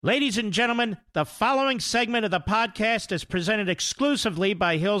Ladies and gentlemen, the following segment of the podcast is presented exclusively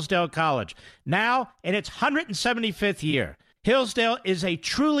by Hillsdale College, now in its 175th year. Hillsdale is a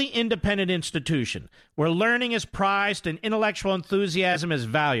truly independent institution where learning is prized and intellectual enthusiasm is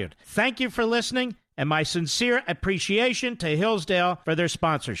valued. Thank you for listening, and my sincere appreciation to Hillsdale for their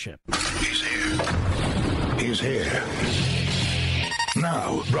sponsorship. He's here. He's here.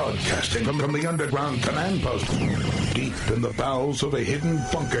 Now, broadcasting from the underground command post, deep in the bowels of a hidden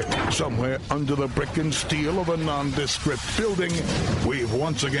bunker, somewhere under the brick and steel of a nondescript building, we've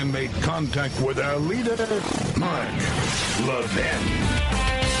once again made contact with our leader, Mark Levin.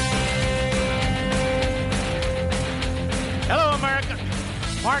 Hello, America.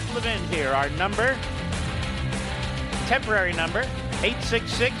 Mark Levin here. Our number, temporary number,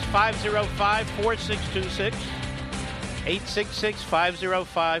 866-505-4626.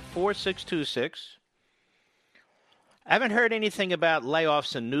 866-505-4626. I haven't heard anything about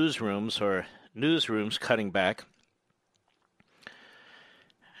layoffs in newsrooms or newsrooms cutting back.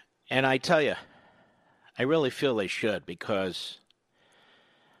 And I tell you, I really feel they should, because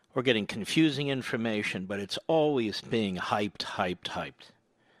we're getting confusing information, but it's always being hyped.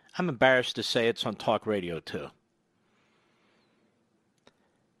 I'm embarrassed to say it's on talk radio too.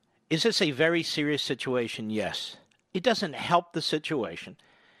 Is this a very serious situation? Yes. It doesn't help the situation.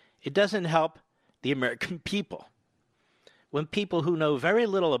 It doesn't help the American people when people who know very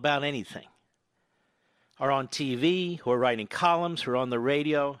little about anything are on TV, who are writing columns, who are on the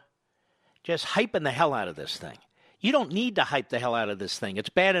radio, just hyping the hell out of this thing. You don't need to hype the hell out of this thing. It's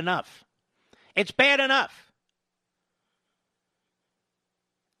bad enough. It's bad enough.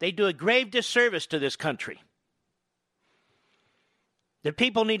 They do a grave disservice to this country. The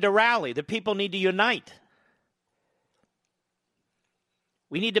people need to rally. The people need to unite.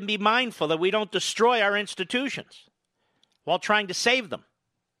 We need to be mindful that we don't destroy our institutions while trying to save them.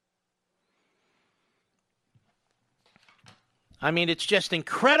 I mean, it's just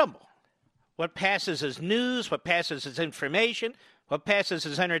incredible what passes as news, what passes as information, what passes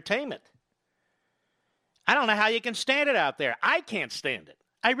as entertainment. I don't know how you can stand it out there. I can't stand it.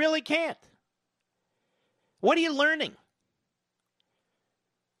 I really can't. What are you learning?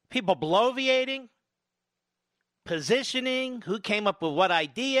 People bloviating? Positioning, who came up with what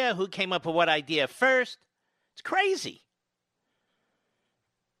idea first. It's crazy.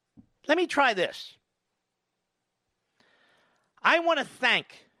 Let me try this. I want to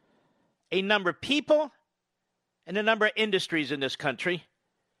thank a number of people and a number of industries in this country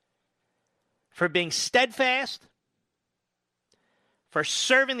for being steadfast, for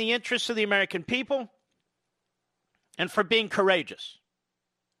serving the interests of the American people, and for being courageous.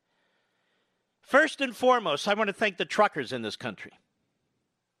 First and foremost, I want to thank the truckers in this country.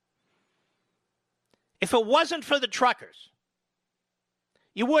 If it wasn't for the truckers,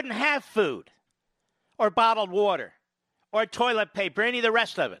 you wouldn't have food or bottled water or toilet paper, any of the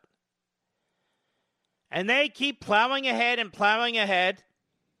rest of it. And they keep plowing ahead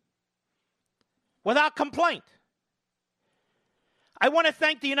without complaint. I want to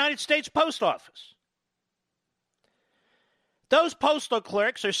thank the United States Post Office. Those postal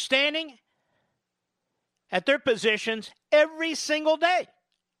clerks are standing at their positions every single day.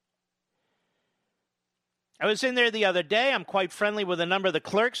 I was in there the other day. I'm quite friendly with a number of the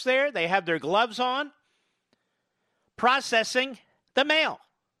clerks there. They have their gloves on, processing the mail.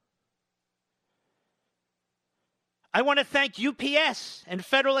 I want to thank UPS and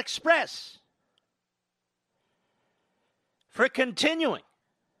Federal Express for continuing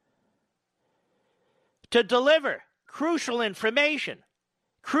to deliver crucial information,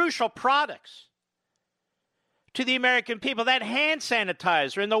 crucial products to the American people. That hand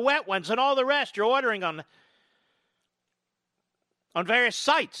sanitizer and the wet ones and all the rest you're ordering on various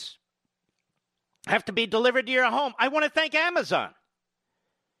sites have to be delivered to your home. I want to thank Amazon,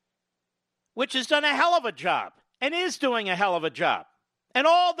 which has done a hell of a job and is doing a hell of a job. And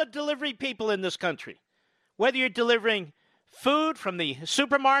all the delivery people in this country, whether you're delivering food from the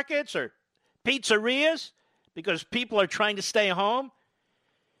supermarkets or pizzerias because people are trying to stay home,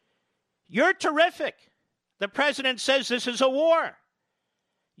 you're terrific. The president says this is a war.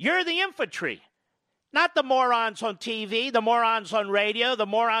 You're the infantry, not the morons on TV, the morons on radio, the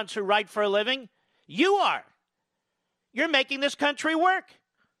morons who write for a living. You are. You're making this country work.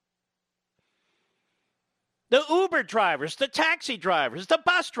 The Uber drivers, the taxi drivers, the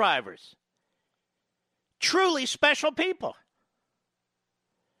bus drivers. Truly special people.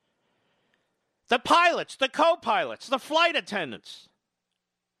 The pilots, the co-pilots, the flight attendants.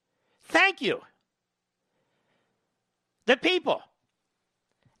 Thank you. The people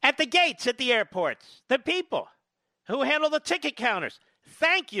at the gates at the airports, the people who handle the ticket counters.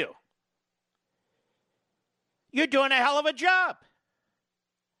 Thank you. You're doing a hell of a job.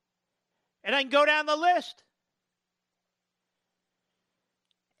 And I can go down the list.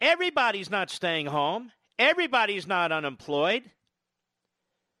 Everybody's not staying home. Everybody's not unemployed.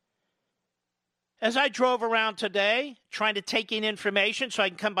 As I drove around today, trying to take in information so I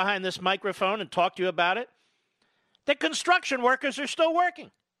can come behind this microphone and talk to you about it, the construction workers are still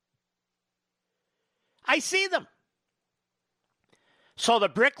working. I see them. So the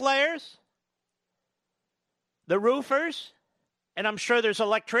bricklayers, the roofers, and I'm sure there's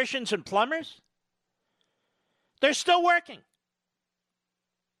electricians and plumbers, they're still working.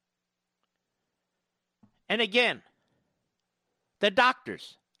 And again, the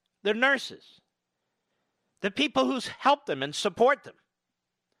doctors, the nurses, the people who help them and support them.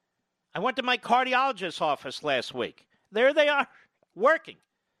 I went to my cardiologist's office last week. There they are, working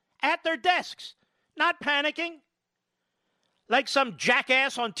at their desks, not panicking like some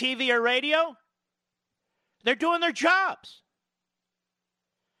jackass on TV or radio. They're doing their jobs.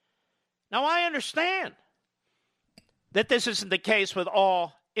 Now, I understand that this isn't the case with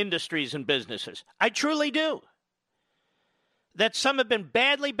all industries and businesses. I truly do. That some have been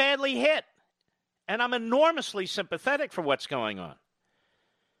badly, badly hit. And I'm enormously sympathetic for what's going on.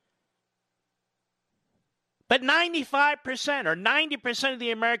 But 95% or 90% of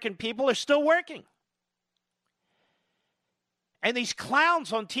the American people are still working. And these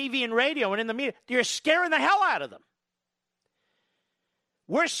clowns on TV and radio and in the media, they're scaring the hell out of them.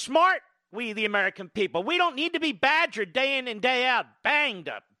 We're smart, we the American people. We don't need to be badgered day in and day out, banged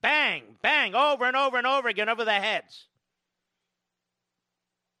up, bang, bang, over and over and over again over the heads.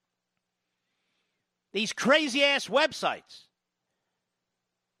 These crazy-ass websites.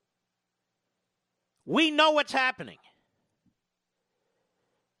 We know what's happening.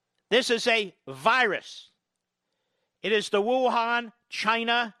 This is a virus. It is the Wuhan,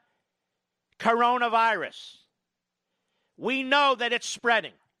 China coronavirus. We know that it's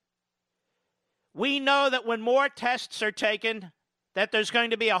spreading. We know that when more tests are taken, that there's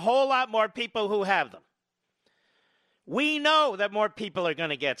going to be a whole lot more people who have them. We know that more people are going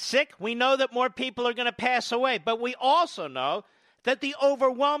to get sick. We know that more people are going to pass away. But we also know that the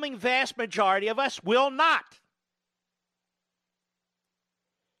overwhelming vast majority of us will not.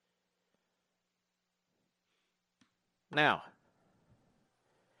 Now,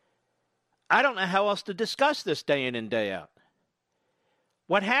 I don't know how else to discuss this day in and day out.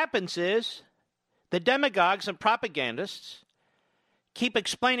 What happens is the demagogues and propagandists keep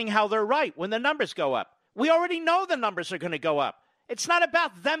explaining how they're right when the numbers go up. We already know the numbers are going to go up. It's not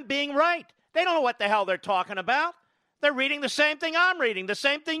about them being right. They don't know what the hell they're talking about. They're reading the same thing I'm reading, the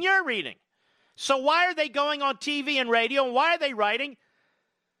same thing you're reading. So why are they going on TV and radio, and why are they writing?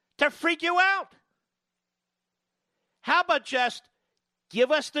 To freak you out. How about just give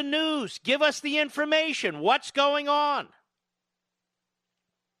us the news, give us the information, what's going on?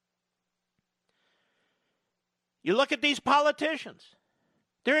 You look at these politicians.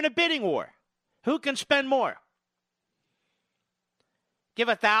 They're in a bidding war. Who can spend more? Give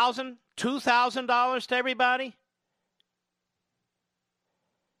 $1,000, $2,000 to everybody?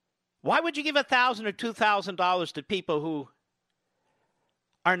 Why would you give $1,000 or $2,000 to people who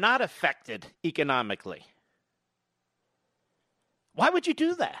are not affected economically? Why would you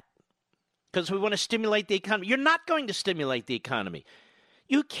do that? Because we want to stimulate the economy. You're not going to stimulate the economy.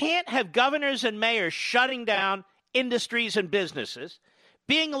 You can't have governors and mayors shutting down industries and businesses,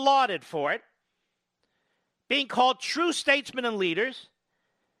 being lauded for it, being called true statesmen and leaders,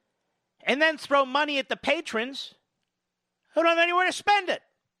 and then throw money at the patrons who don't have anywhere to spend it.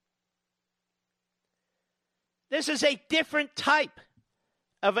 This is a different type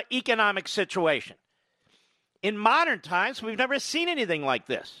of an economic situation. In modern times, we've never seen anything like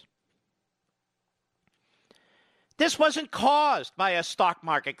this. This wasn't caused by a stock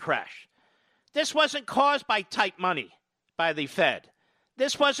market crash. This wasn't caused by tight money by the Fed.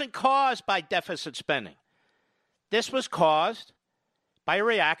 This wasn't caused by deficit spending. This was caused by a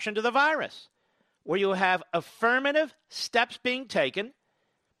reaction to the virus, where you have affirmative steps being taken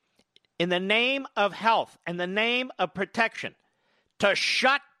in the name of health and the name of protection to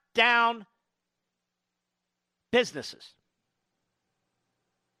shut down businesses.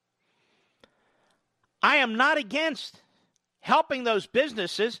 I am not against helping those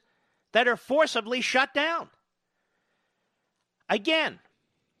businesses that are forcibly shut down. Again,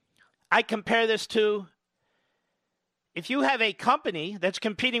 I compare this to if you have a company that's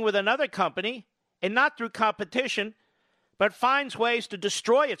competing with another company, and not through competition, but finds ways to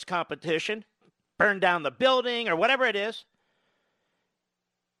destroy its competition, burn down the building or whatever it is,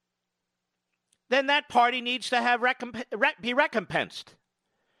 then that party needs to have be recompensed.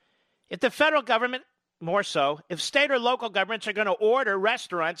 If the federal government, more so, if state or local governments are going to order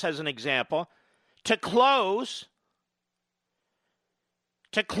restaurants, as an example, to close,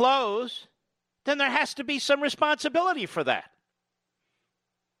 then there has to be some responsibility for that.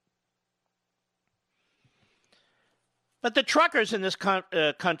 But the truckers in this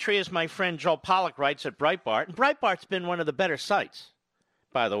country, as my friend Joel Pollack writes at Breitbart, and Breitbart's been one of the better sites,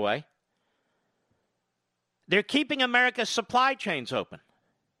 by the way, they're keeping America's supply chains open.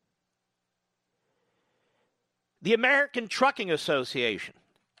 The American Trucking Association,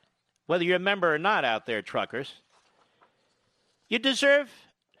 whether you're a member or not out there, truckers, you deserve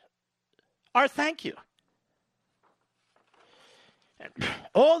our thank you.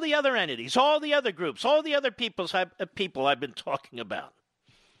 All the other entities, all the other groups, all the other people I've been talking about.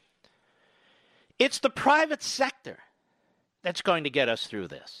 It's the private sector that's going to get us through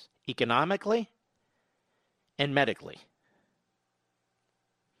this, economically and medically.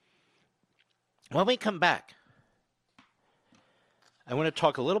 When we come back, I want to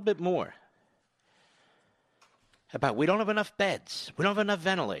talk a little bit more about we don't have enough beds, we don't have enough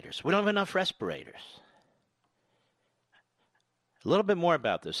ventilators, we don't have enough respirators. A little bit more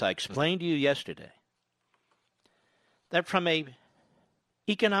about this. I explained to you yesterday that from an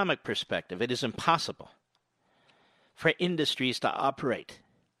economic perspective, it is impossible for industries to operate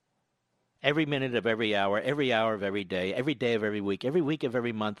every minute of every hour of every day of every week of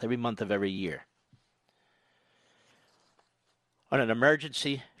every month of every year on an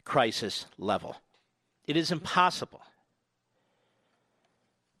emergency crisis level. It is impossible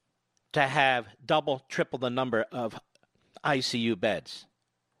to have double, triple the number of ICU beds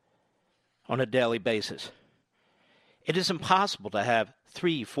on a daily basis. It is impossible to have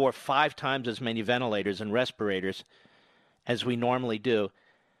 3, 4, 5 times as many ventilators and respirators as we normally do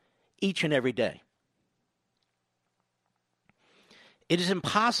each and every day. It is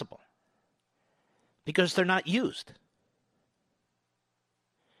impossible because they're not used.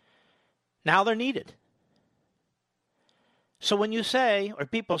 Now they're needed. So when you say, or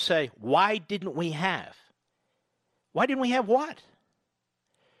people say, why didn't we have? Why didn't we have what?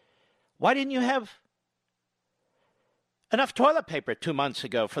 Why didn't you have enough toilet paper 2 months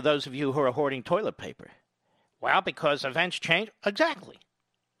ago for those of you who are hoarding toilet paper? Well, because events change. Exactly.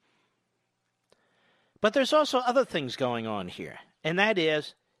 But there's also other things going on here, and that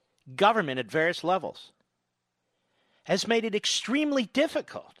is government at various levels has made it extremely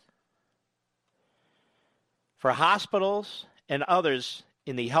difficult for hospitals and others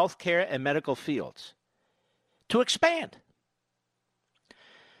in the healthcare and medical fields to expand.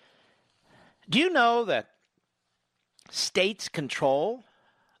 Do you know that states control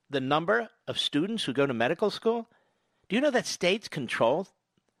the number of students who go to medical school? Do you know that states control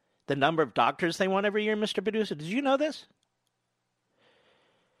the number of doctors they want every year, Mr. Producer? Did you know this?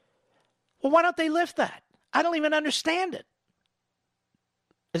 Well, why don't they lift that? I don't even understand it.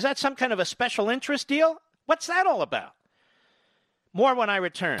 Is that some kind of a special interest deal? What's that all about? More when I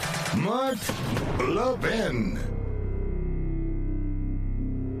return. Mark Levin.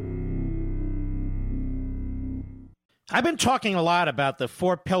 I've been talking a lot about the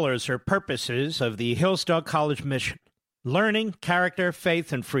 4 pillars or purposes of the Hillsdale College mission: learning, character,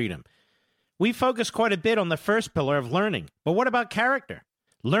 faith, and freedom. We focus quite a bit on the first pillar of learning, but what about character?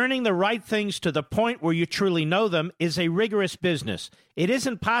 Learning the right things to the point where you truly know them is a rigorous business. It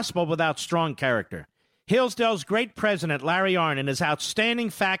isn't possible without strong character. Hillsdale's great president, Larry Arnn, and his outstanding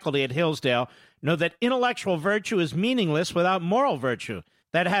faculty at Hillsdale know that intellectual virtue is meaningless without moral virtue,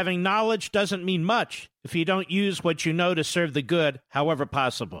 that having knowledge doesn't mean much if you don't use what you know to serve the good, however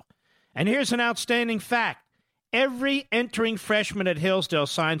possible. And here's an outstanding fact. Every entering freshman at Hillsdale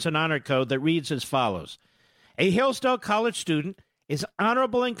signs an honor code that reads as follows: a Hillsdale College student is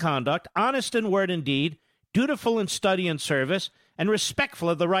honorable in conduct, honest in word and deed, dutiful in study and service, and respectful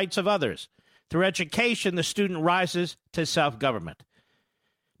of the rights of others. Through education, the student rises to self-government.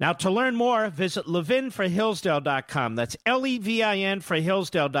 Now, to learn more, visit levinforhillsdale.com. That's Levin for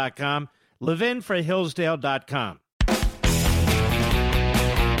Hillsdale.com, levinforhillsdale.com.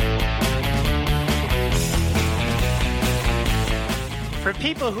 For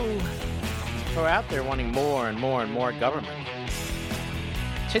people who are out there wanting more and more and more government,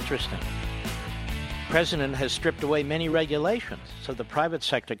 it's interesting. The president has stripped away many regulations so the private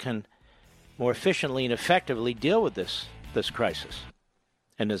sector can more efficiently and effectively deal with this crisis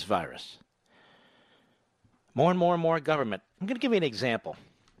and this virus. More and more and more government. I'm going to give you an example.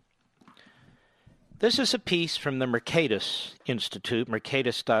 This is a piece from the Mercatus Institute,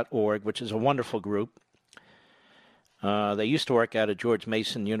 mercatus.org, which is a wonderful group. They used to work out at George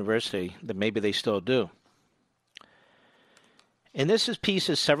Mason University, that maybe they still do. And this piece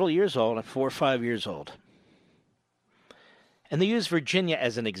is several years old, 4 or 5 years old. And they use Virginia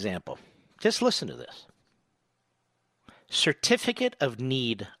as an example. Just listen to this. Certificate of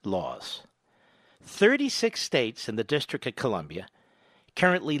Need laws. 36 states in the District of Columbia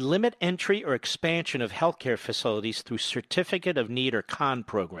currently limit entry or expansion of healthcare facilities through Certificate of Need or CON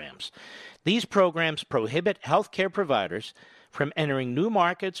programs. These programs prohibit healthcare providers from entering new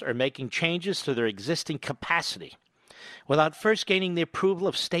markets or making changes to their existing capacity without first gaining the approval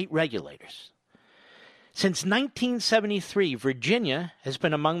of state regulators. Since 1973, Virginia has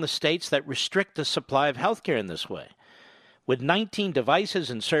been among the states that restrict the supply of healthcare in this way, with 19 devices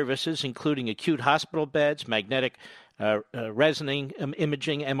and services, including acute hospital beds, magnetic resonance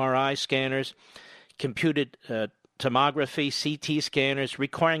imaging, MRI scanners, computed tomography, CT scanners,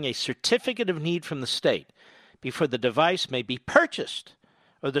 requiring a certificate of need from the state before the device may be purchased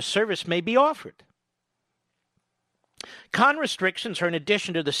or the service may be offered. Con restrictions are in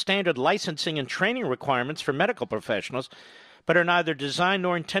addition to the standard licensing and training requirements for medical professionals, but are neither designed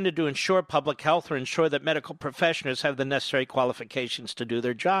nor intended to ensure public health or ensure that medical professionals have the necessary qualifications to do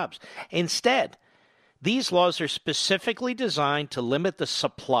their jobs. Instead, these laws are specifically designed to limit the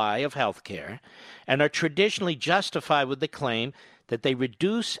supply of health care and are traditionally justified with the claim that they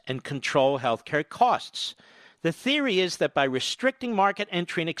reduce and control health care costs. The theory is that by restricting market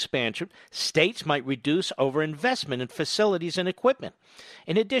entry and expansion, states might reduce overinvestment in facilities and equipment.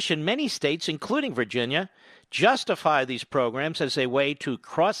 In addition, many states, including Virginia, justify these programs as a way to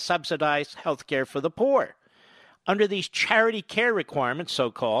cross-subsidize health care for the poor. Under these charity care requirements,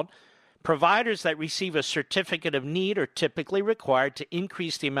 so-called, providers that receive a certificate of need are typically required to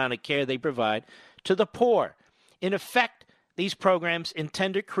increase the amount of care they provide to the poor. In effect, these programs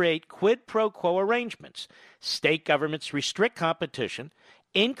intend to create quid pro quo arrangements. State governments restrict competition,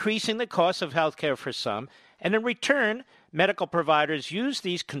 increasing the cost of health care for some, and in return, medical providers use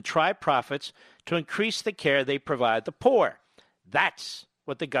these contrived profits to increase the care they provide the poor. That's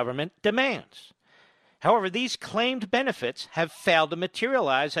what the government demands. However, these claimed benefits have failed to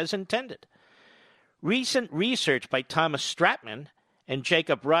materialize as intended. Recent research by Thomas Stratman and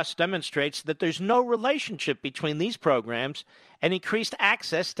Jacob Russ demonstrates that there's no relationship between these programs and increased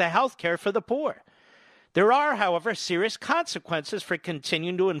access to health care for the poor. There are, however, serious consequences for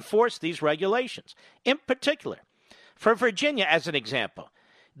continuing to enforce these regulations. In particular, for Virginia, as an example,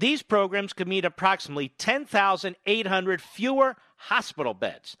 these programs could mean approximately 10,800 fewer hospital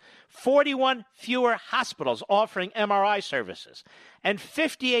beds, 41 fewer hospitals offering MRI services, and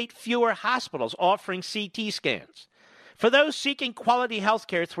 58 fewer hospitals offering CT scans. For those seeking quality health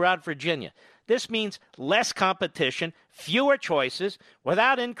care throughout Virginia, this means less competition, fewer choices,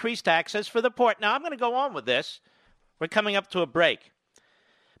 without increased access for the poor. Now, I'm going to go on with this. We're coming up to a break.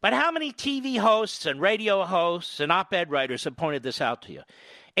 But how many TV hosts and radio hosts and op-ed writers have pointed this out to you?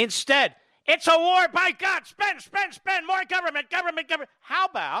 Instead, it's a war by God. Spend, more government. How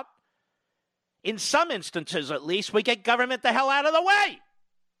about, in some instances at least, we get government the hell out of the way?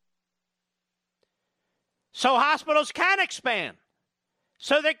 So hospitals can expand,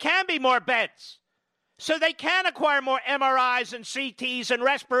 so there can be more beds, so they can acquire more MRIs and CTs and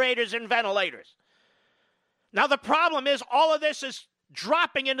respirators and ventilators. Now, the problem is all of this is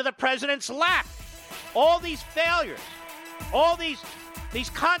dropping into the president's lap. All these failures, all these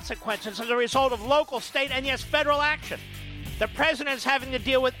consequences as a result of local, state, and yes, federal action. The president is having to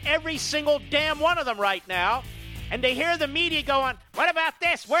deal with every single damn one of them right now. And to hear the media going, what about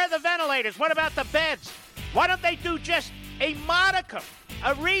this? Where are the ventilators? What about the beds? Why don't they do just a modicum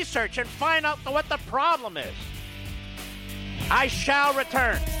of research and find out what the problem is? I shall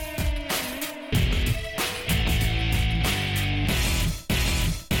return.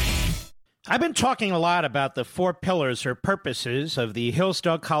 I've been talking a lot about the 4 pillars or purposes of the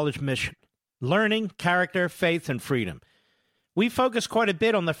Hillsdale College mission: learning, character, faith, and freedom. We focus quite a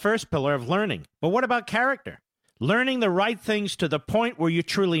bit on the first pillar of learning, but what about character? Learning the right things to the point where you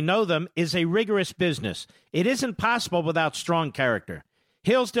truly know them is a rigorous business. It isn't possible without strong character.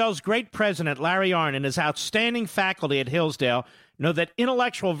 Hillsdale's great president, Larry Arnn, and his outstanding faculty at Hillsdale know that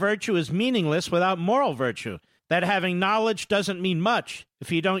intellectual virtue is meaningless without moral virtue, that having knowledge doesn't mean much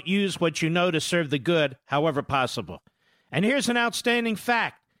if you don't use what you know to serve the good, however possible. And here's an outstanding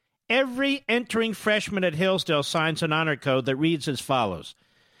fact. Every entering freshman at Hillsdale signs an honor code that reads as follows.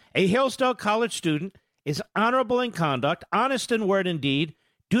 A Hillsdale College student is honorable in conduct, honest in word and deed,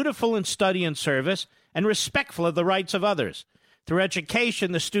 dutiful in study and service, and respectful of the rights of others. Through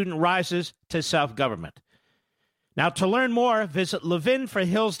education, the student rises to self-government. Now, to learn more, visit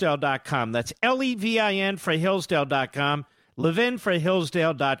levinforhillsdale.com. That's Levin for Hillsdale.com,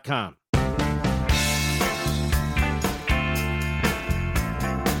 levinforhillsdale.com.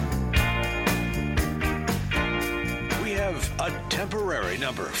 We have a temporary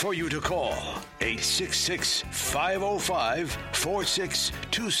number for you to call.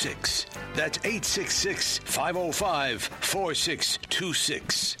 866-505-4626. That's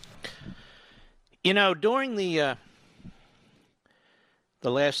 866-505-4626. You know, during the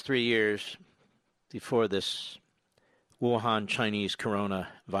last 3 years before this Wuhan Chinese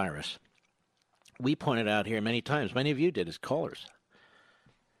coronavirus, we pointed out here many times, many of you did as callers,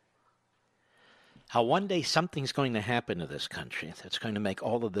 how one day something's going to happen to this country that's going to make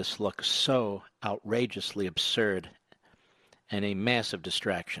all of this look so outrageously absurd and a massive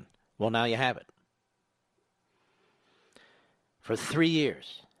distraction. Well, now you have it. For 3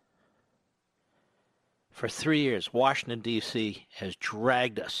 years, Washington, D.C. has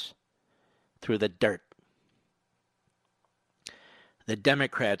dragged us through the dirt. The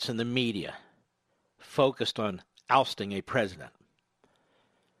Democrats and the media focused on ousting a president,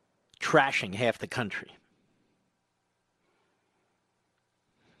 trashing half the country.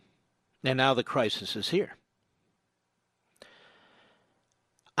 And now the crisis is here.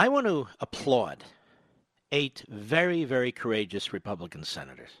 I want to applaud 8 very, very courageous Republican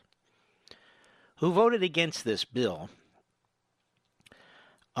senators who voted against this bill,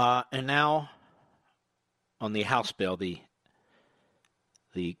 and now on the House bill, the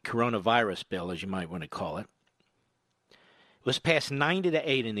coronavirus bill, as you might want to call it, it was passed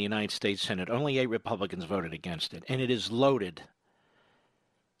 90-8 in the United States Senate. Only 8 Republicans voted against it, and it is loaded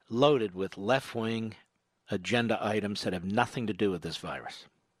with left-wing agenda items that have nothing to do with this virus.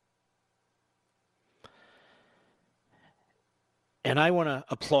 And I want to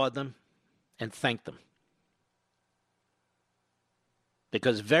applaud them and thank them.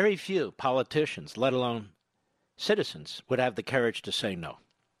 Because very few politicians, let alone citizens, would have the courage to say no.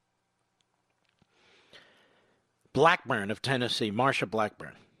 Blackburn of Tennessee, Marsha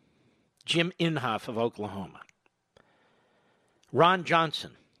Blackburn. Jim Inhofe of Oklahoma. Ron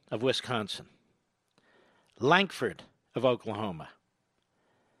Johnson of Wisconsin. Lankford of Oklahoma.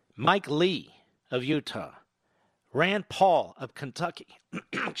 Mike Lee of Utah. Rand Paul of Kentucky.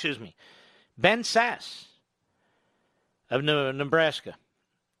 Excuse me. Ben Sasse of Nebraska.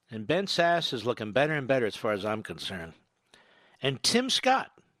 And Ben Sasse is looking better and better as far as I'm concerned. And Tim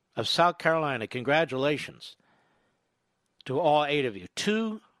Scott of South Carolina. Congratulations to all 8 of you.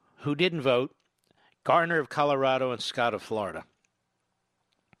 2 who didn't vote, Gardner of Colorado and Scott of Florida.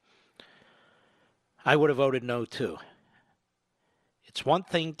 I would have voted no, too. It's one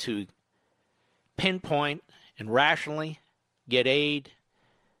thing to pinpoint and rationally get aid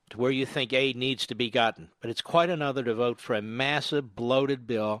to where you think aid needs to be gotten. But it's quite another to vote for a massive, bloated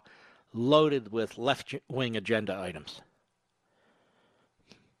bill loaded with left-wing agenda items.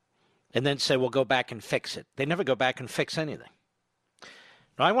 And then say, well, go back and fix it. They never go back and fix anything.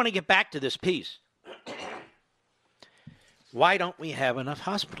 Now, I want to get back to this piece. Why don't we have enough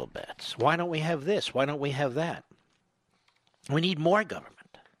hospital beds? Why don't we have this? Why don't we have that? We need more government.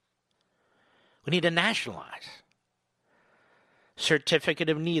 We need to nationalize. Certificate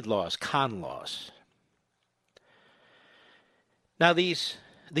of need laws, con laws. Now, these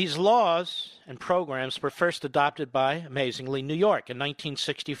laws and programs were first adopted by, amazingly, New York in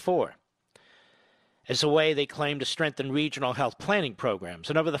 1964 as a way they claimed to strengthen regional health planning programs.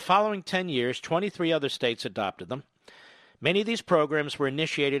 And over the following 10 years, 23 other states adopted them. Many of these programs were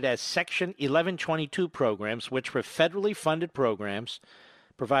initiated as Section 1122 programs, which were federally funded programs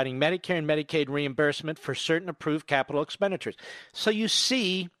providing Medicare and Medicaid reimbursement for certain approved capital expenditures. So you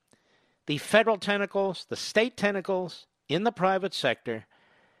see the federal tentacles, the state tentacles in the private sector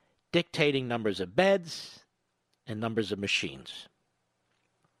dictating numbers of beds and numbers of machines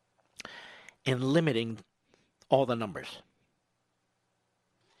and limiting all the numbers.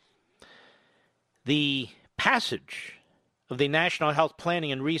 The passage of the National Health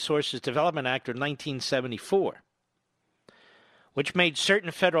Planning and Resources Development Act of 1974, which made certain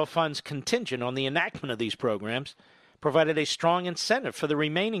federal funds contingent on the enactment of these programs, provided a strong incentive for the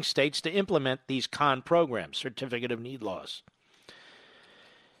remaining states to implement these CON programs, Certificate of Need laws.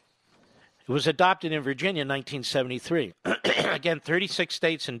 It was adopted in Virginia in 1973. Again, 36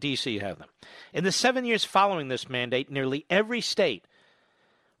 states and D.C. have them. In the 7 years following this mandate, nearly every state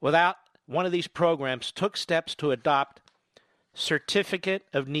without one of these programs took steps to adopt Certificate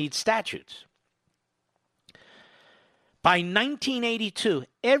of Need statutes. By 1982,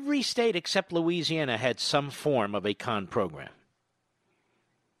 every state except Louisiana had some form of a CON program.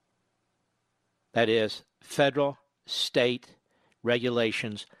 That is, federal state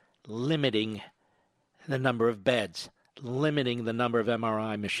regulations limiting the number of beds, limiting the number of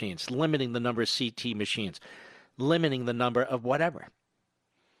MRI machines, limiting the number of CT machines, limiting the number of whatever.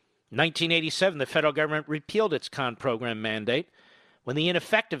 1987, the federal government repealed its CON program mandate when the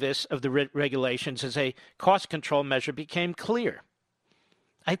ineffectiveness of the regulations as a cost control measure became clear.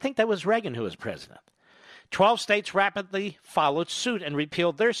 I think that was Reagan who was president. 12 states rapidly followed suit and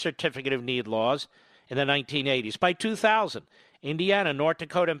repealed their certificate of need laws in the 1980s. By 2000, Indiana, North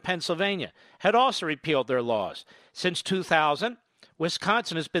Dakota, and Pennsylvania had also repealed their laws. Since 2000,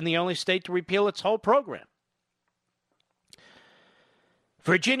 Wisconsin has been the only state to repeal its whole program.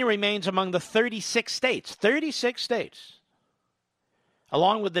 Virginia remains among the 36 states,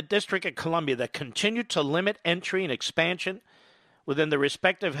 along with the District of Columbia, that continue to limit entry and expansion within the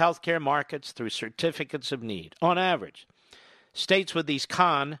respective healthcare markets through certificates of need. On average, states with these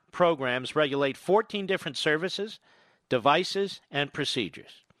CON programs regulate 14 different services, devices, and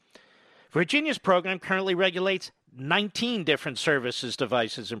procedures. Virginia's program currently regulates 19 different services,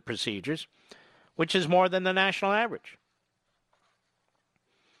 devices, and procedures, which is more than the national average.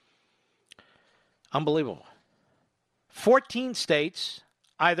 Unbelievable. 14 states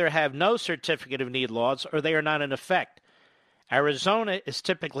either have no certificate of need laws or they are not in effect. Arizona is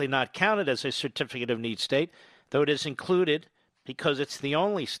typically not counted as a certificate of need state, though it is included because it's the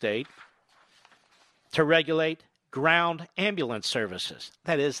only state to regulate ground ambulance services.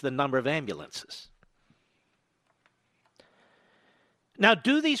 That is, the number of ambulances. Now,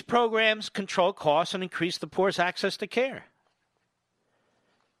 do these programs control costs and increase the poor's access to care?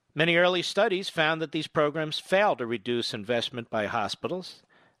 Many early studies found that these programs fail to reduce investment by hospitals.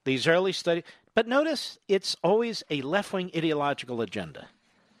 These early studies, but notice it's always a left-wing ideological agenda.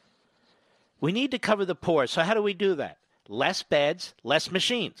 We need to cover the poor, so how do we do that? Less beds, less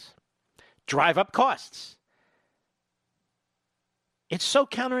machines. Drive up costs. It's so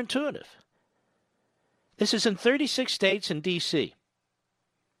counterintuitive. This is in 36 states and D.C.,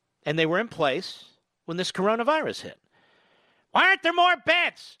 and they were in place when this coronavirus hit. Why aren't there more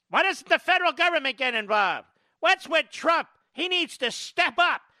beds? Why doesn't the federal government get involved? What's with Trump? He needs to step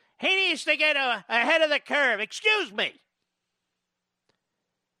up. He needs to get ahead of the curve. Excuse me.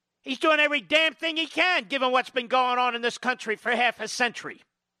 He's doing every damn thing he can, given what's been going on in this country for half a century.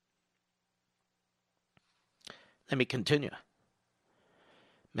 Let me continue.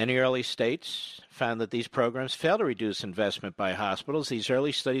 Many early states found that these programs fail to reduce investment by hospitals. These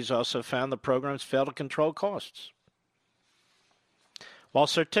early studies also found the programs fail to control costs. While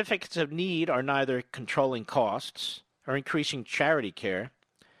certificates of need are neither controlling costs or increasing charity care,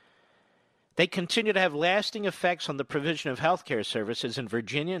 they continue to have lasting effects on the provision of health care services in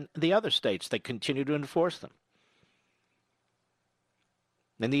Virginia and the other states that continue to enforce them.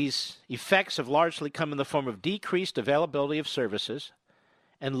 And these effects have largely come in the form of decreased availability of services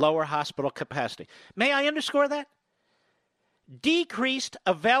and lower hospital capacity. May I underscore that? Decreased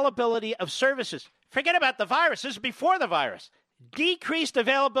availability of services. Forget about the virus. This is before the virus. Decreased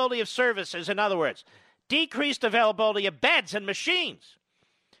availability of services, in other words, decreased availability of beds and machines,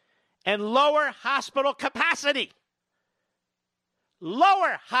 and lower hospital capacity.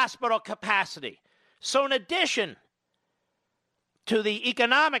 Lower hospital capacity. So in addition to the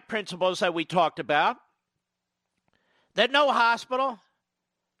economic principles that we talked about, that no hospital,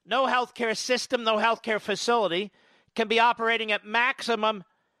 no healthcare system, no healthcare facility can be operating at maximum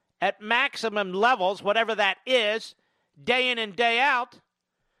levels, whatever that is, day in and day out.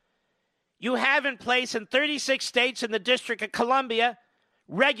 You have in place in 36 states in the District of Columbia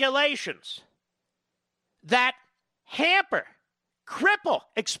regulations that hamper, cripple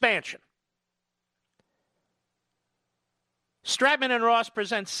expansion. Stratman and Ross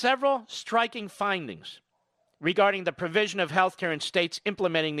present several striking findings regarding the provision of health care in states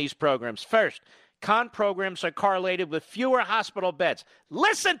implementing these programs. First, CON programs are correlated with fewer hospital beds.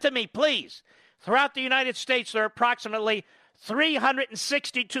 Listen to me, please. Throughout the United States, there are approximately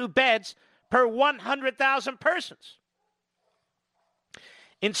 362 beds per 100,000 persons.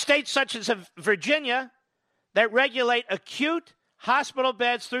 In states such as Virginia that regulate acute hospital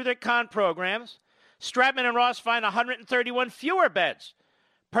beds through their CON programs, Stratman and Ross find 131 fewer beds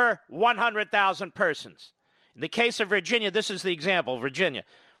per 100,000 persons. In the case of Virginia, this is the example, Virginia,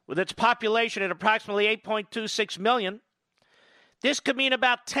 with its population at approximately 8.26 million, this could mean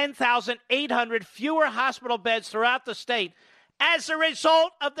about 10,800 fewer hospital beds throughout the state as a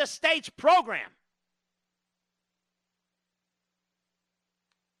result of the state's program.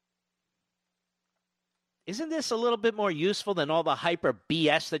 Isn't this a little bit more useful than all the hyper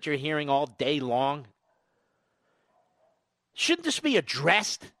BS that you're hearing all day long? Shouldn't this be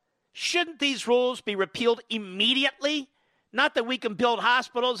addressed Shouldn't these rules be repealed immediately? Not that we can build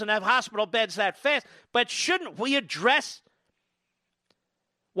hospitals and have hospital beds that fast, but shouldn't we address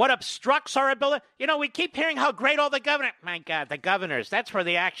what obstructs our ability? You know, we keep hearing how great all the governors, my God, the governors, that's where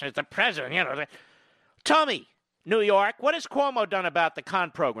the action is, the president, you know. Tell me, New York, what has Cuomo done about the con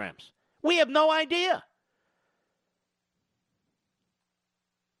programs? We have no idea.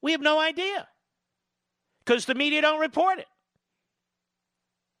 We have no idea because the media don't report it.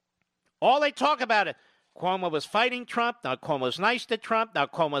 All they talk about it. Cuomo was fighting Trump. Now Cuomo's nice to Trump. Now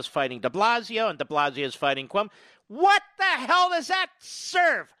Cuomo's fighting de Blasio, and de Blasio is fighting Cuomo. What the hell does that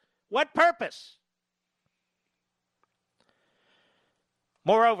serve? What purpose?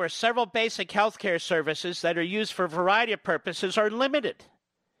 Moreover, several basic health care services that are used for a variety of purposes are limited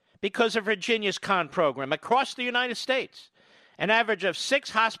because of Virginia's con program across the United States. An average of 6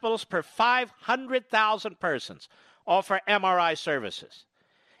 hospitals per 500,000 persons offer MRI services.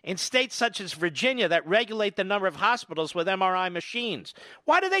 In states such as Virginia that regulate the number of hospitals with MRI machines.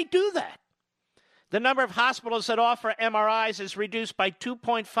 Why do they do that? The number of hospitals that offer MRIs is reduced by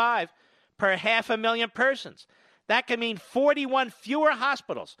 2.5 per 500,000 persons. That can mean 41 fewer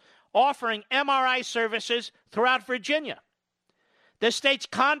hospitals offering MRI services throughout Virginia. The state's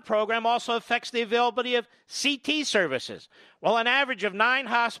con program also affects the availability of CT services. While an average of 9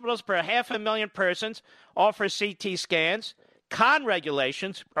 hospitals per 500,000 persons offer CT scans, con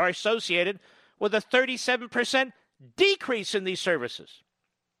regulations are associated with a 37% decrease in these services.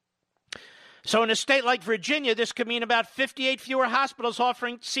 So in a state like Virginia, this could mean about 58 fewer hospitals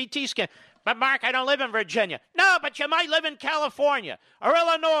offering CT scans. But Mark, I don't live in Virginia. No, but you might live in California or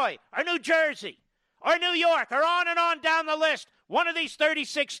Illinois or New Jersey or New York or on down the list, one of these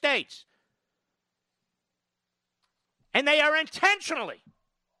 36 states. And they are intentionally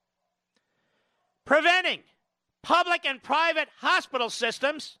preventing public and private hospital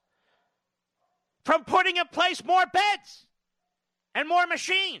systems from putting in place more beds and more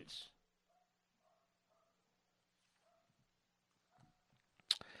machines.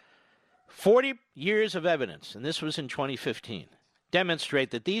 "40 years of evidence," and this was in 2015,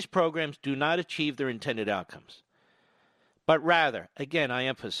 demonstrate that these programs do not achieve their intended outcomes, but rather, again, I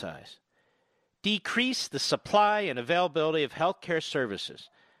emphasize, decrease the supply and availability of healthcare services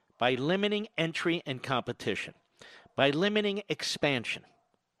by limiting entry and competition, by limiting expansion.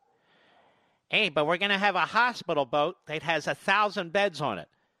 Hey, but we're going to have a hospital boat that has 1,000 beds on it.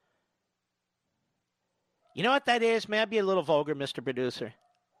 You know what that is? May I be a little vulgar, Mr. Producer?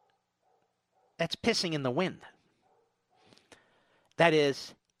 That's pissing in the wind. That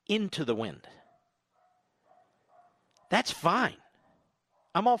is into the wind. That's fine.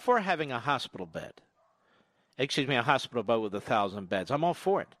 I'm all for having a hospital bed. Excuse me, a hospital boat with 1,000 beds. I'm all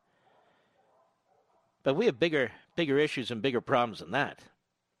for it. But we have bigger issues and bigger problems than that.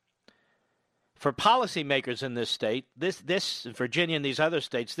 For policymakers in this state, this Virginia and these other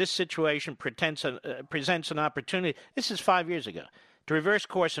states, this situation presents an opportunity. This is 5 years ago. To reverse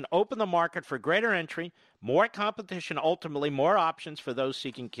course and open the market for greater entry, more competition, ultimately more options for those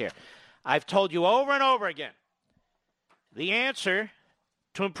seeking care. I've told you over and over again, the answer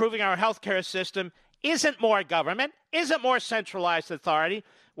to improving our healthcare system isn't more government, isn't more centralized authority,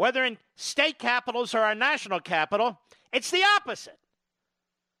 whether in state capitals or our national capital. It's the opposite.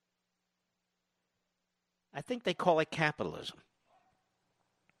 I think they call it capitalism.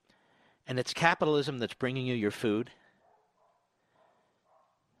 And it's capitalism that's bringing you your food.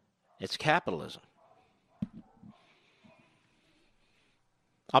 It's capitalism.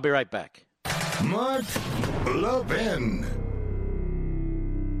 I'll be right back. Mark Levin.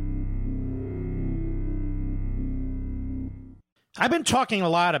 I've been talking a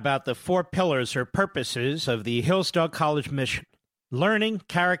lot about the 4 pillars or purposes of the Hillsdale College mission: learning,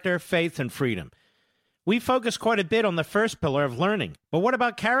 character, faith, and freedom. We focus quite a bit on the first pillar of learning, but what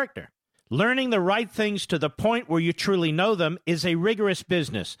about character? Learning the right things to the point where you truly know them is a rigorous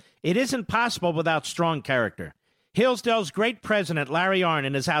business. It isn't possible without strong character. Hillsdale's great president, Larry Arnn,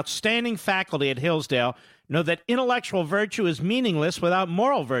 and his outstanding faculty at Hillsdale know that intellectual virtue is meaningless without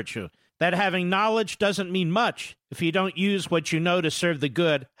moral virtue, that having knowledge doesn't mean much if you don't use what you know to serve the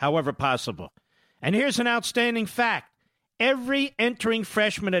good, however possible. And here's an outstanding fact. Every entering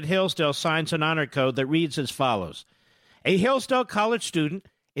freshman at Hillsdale signs an honor code that reads as follows. A Hillsdale College student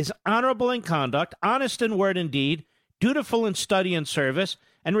is honorable in conduct, honest in word and deed, dutiful in study and service,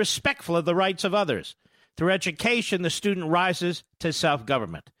 and respectful of the rights of others. Through education, the student rises to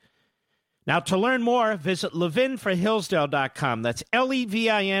self-government. Now, to learn more, visit levinforhillsdale.com. That's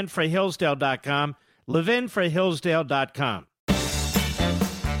Levin for Hillsdale.com, levinforhillsdale.com.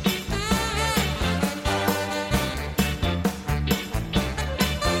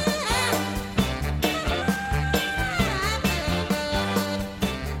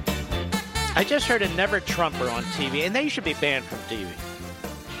 I just heard a never-Trumper on TV, and they should be banned from TV.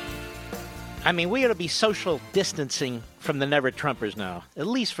 I mean, we ought to be social distancing from the never-Trumpers now, at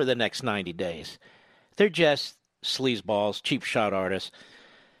least for the next 90 days. They're just sleazeballs, cheap shot artists.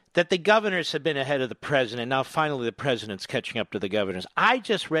 That the governors have been ahead of the president. Now, finally, the president's catching up to the governors. I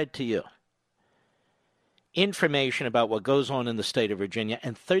just read to you information about what goes on in the state of Virginia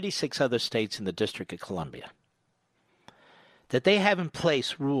and 36 other states in the District of Columbia. That they have in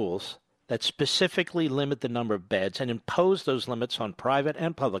place rules that specifically limit the number of beds and impose those limits on private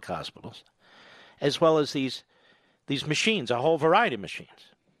and public hospitals, as well as these machines, a whole variety of machines.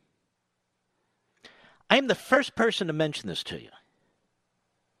 I am the first person to mention this to you.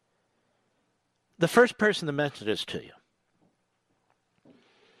 The first person to mention this to you.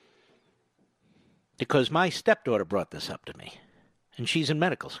 Because my stepdaughter brought this up to me, and she's in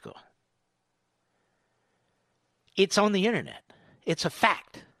medical school. It's on the internet. It's a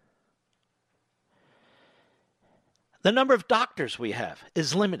fact. The number of doctors we have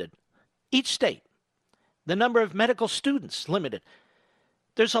is limited. Each state. The number of medical students limited.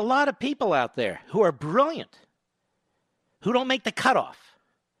 There's a lot of people out there who are brilliant, who don't make the cutoff.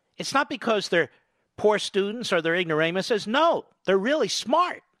 It's not because they're poor students or they're ignoramuses. No, they're really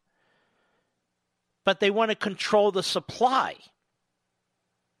smart. But they want to control the supply.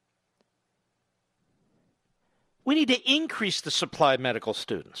 We need to increase the supply of medical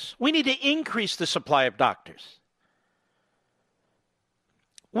students. We need to increase the supply of doctors.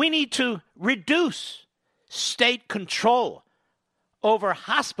 We need to reduce state control over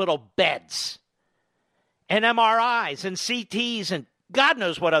hospital beds and MRIs and CTs and God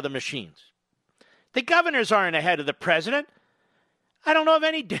knows what other machines. The governors aren't ahead of the president. I don't know of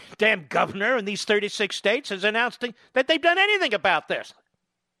any damn governor in these 36 states has announced that they've done anything about this.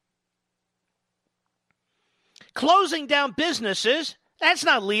 Closing down businesses, that's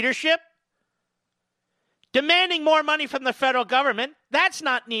not leadership. Demanding more money from the federal government, that's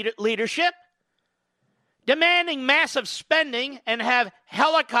not leadership. Demanding massive spending and have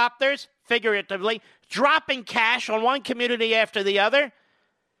helicopters, figuratively, dropping cash on one community after the other,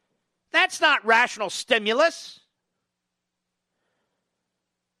 that's not rational stimulus.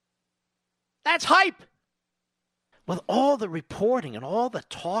 That's hype. With all the reporting and all the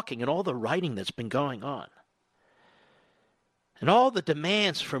talking and all the writing that's been going on, and all the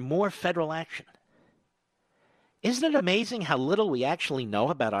demands for more federal action, isn't it amazing how little we actually know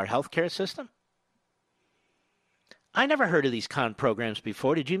about our healthcare system? I never heard of these con programs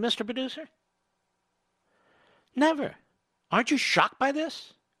before. Did you, Mr. Producer? Never. Aren't you shocked by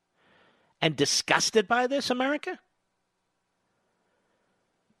this? And disgusted by this, America?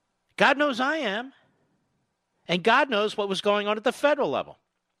 God knows I am. And God knows what was going on at the federal level.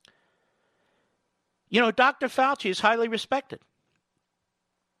 You know, Dr. Fauci is highly respected.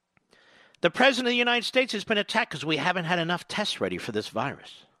 The President of the United States has been attacked because we haven't had enough tests ready for this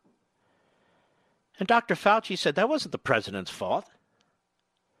virus. And Dr. Fauci said that wasn't the president's fault.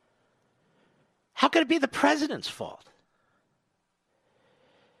 How could it be the president's fault?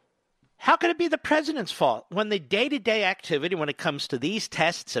 How could it be the president's fault when the day-to-day activity when it comes to these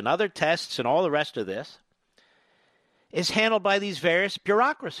tests and other tests and all the rest of this is handled by these various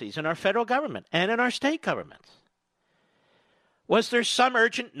bureaucracies in our federal government and in our state governments? Was there some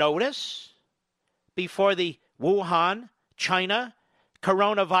urgent notice before the Wuhan, China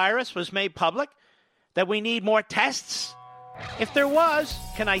coronavirus was made public that we need more tests? If there was,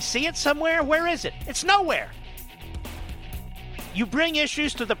 can I see it somewhere? Where is it? It's nowhere. You bring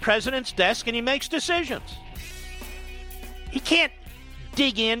issues to the president's desk and he makes decisions. He can't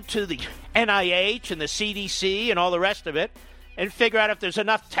dig into the NIH and the CDC and all the rest of it and figure out if there's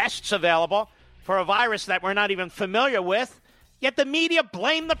enough tests available for a virus that we're not even familiar with, yet the media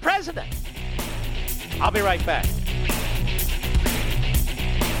blame the president. I'll be right back.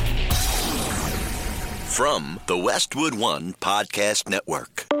 From the Westwood One Podcast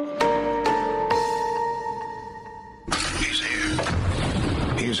Network.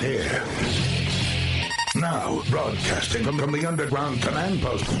 He's here. Now, broadcasting from the underground command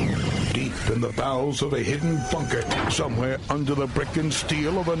post, deep in the bowels of a hidden bunker, somewhere under the brick and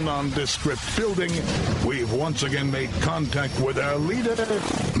steel of a nondescript building, we've once again made contact with our leader,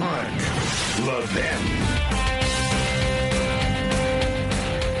 Mark Levin.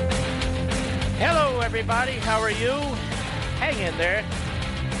 Hello, everybody. How are you? Hang in there.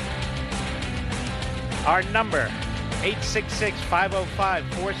 Our number,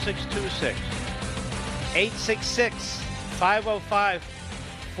 866-505-4626.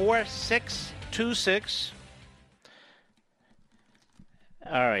 866-505-4626.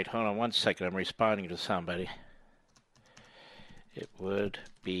 All right, hold on one second. I'm responding to somebody. It would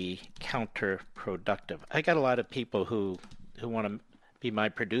be counterproductive. I got a lot of people who want to be my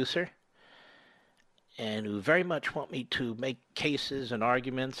producer and who very much want me to make cases and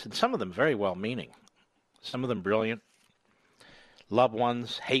arguments, and some of them very well-meaning, some of them brilliant, love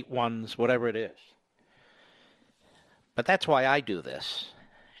ones, hate ones, whatever it is. But that's why I do this,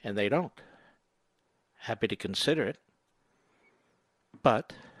 and they don't. Happy to consider it,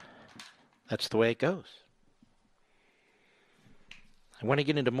 but that's the way it goes. I want to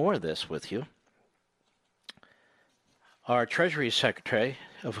get into more of this with you. Our Treasury Secretary,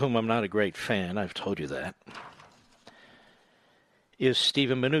 of whom I'm not a great fan, I've told you that, is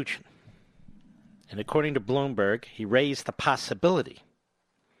Steven Mnuchin. And according to Bloomberg, he raised the possibility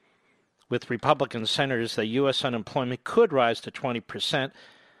with Republican senators that U.S. unemployment could rise to 20%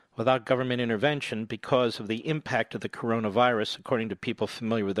 without government intervention because of the impact of the coronavirus. According to people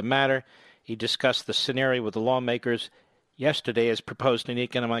familiar with the matter, he discussed the scenario with the lawmakers yesterday as proposed an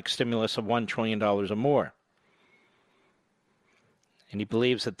economic stimulus of $1 trillion or more. And he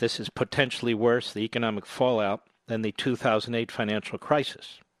believes that this is potentially worse, the economic fallout, than the 2008 financial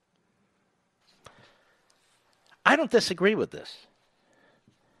crisis. I don't disagree with this.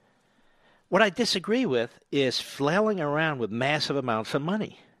 What I disagree with is flailing around with massive amounts of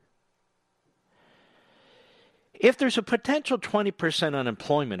money. If there's a potential 20%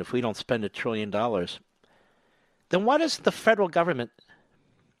 unemployment if we don't spend $1 trillion, then why does the federal government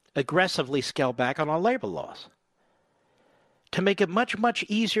aggressively scale back on our labor laws to make it much, much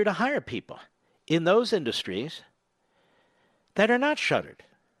easier to hire people in those industries that are not shuttered?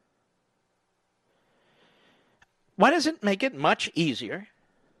 Why does it make it much easier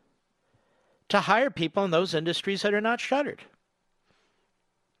to hire people in those industries that are not shuttered?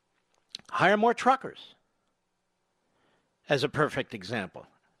 Hire more truckers, as a perfect example.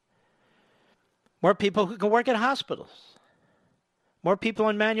 More people who can work at hospitals. More people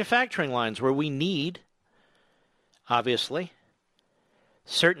in manufacturing lines where we need, obviously,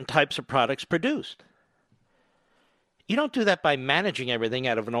 certain types of products produced. You don't do that by managing everything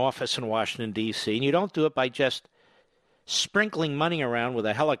out of an office in Washington, D.C., and you don't do it by just sprinkling money around with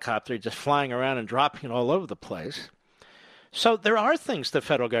a helicopter, just flying around and dropping it all over the place. So there are things the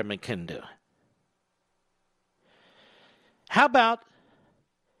federal government can do. How about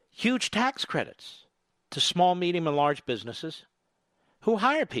huge tax credits to small, medium, and large businesses who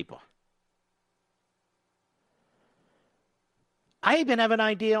hire people? I even have an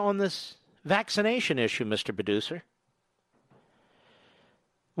idea on this vaccination issue, Mr. Producer.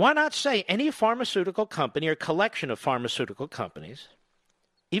 Why not say any pharmaceutical company or collection of pharmaceutical companies,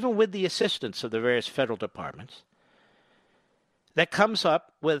 even with the assistance of the various federal departments, that comes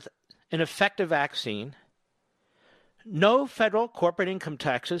up with an effective vaccine, no federal corporate income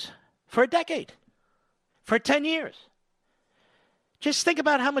taxes for a decade, for 10 years. Just think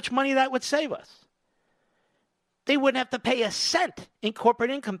about how much money that would save us. They wouldn't have to pay a cent in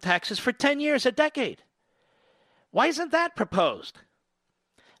corporate income taxes for 10 years, a decade. Why isn't that proposed?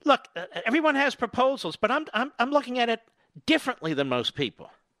 Look, everyone has proposals, but I'm looking at it differently than most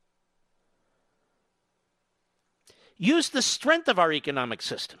people. Use the strength of our economic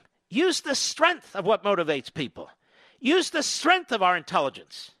system. Use the strength of what motivates people. Use the strength of our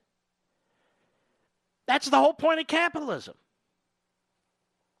intelligence. That's the whole point of capitalism.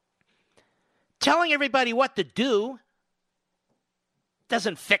 Telling everybody what to do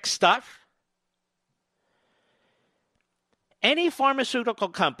doesn't fix stuff. Any pharmaceutical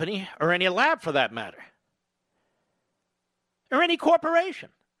company, or any lab for that matter, or any corporation,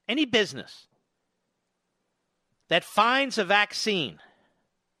 any business that finds a vaccine,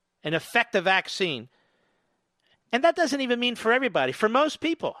 an effective vaccine, and that doesn't even mean for everybody, for most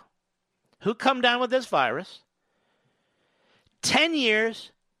people who come down with this virus, 10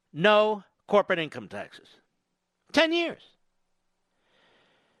 years, no corporate income taxes. 10 years.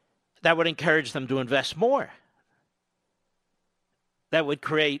 That would encourage them to invest more. That would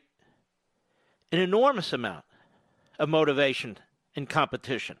create an enormous amount of motivation and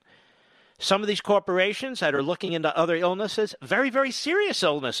competition. Some of these corporations that are looking into other illnesses, very, very serious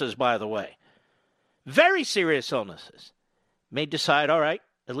illnesses, by the way, very serious illnesses, may decide, all right,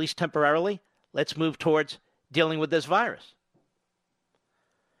 at least temporarily, let's move towards dealing with this virus.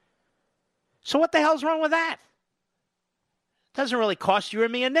 So what the hell's wrong with that? It doesn't really cost you or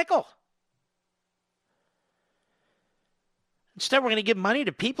me a nickel. Instead, we're going to give money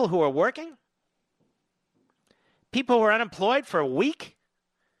to people who are working, people who are unemployed for a week.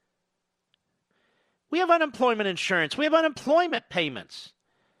 We have unemployment insurance. We have unemployment payments.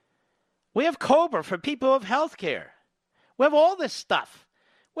 We have COBRA for people who have health care. We have all this stuff.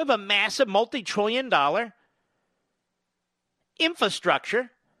 We have a massive multi-trillion-dollar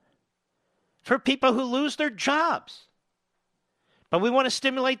infrastructure for people who lose their jobs. But we want to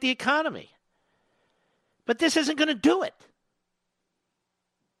stimulate the economy. But this isn't going to do it.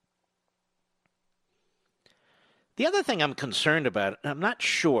 The other thing I'm concerned about, and I'm not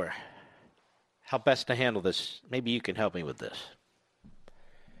sure how best to handle this. Maybe you can help me with this.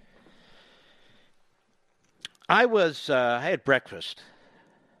 I had breakfast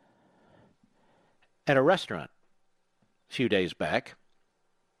at a restaurant a few days back.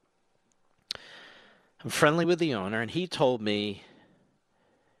 I'm friendly with the owner, and he told me,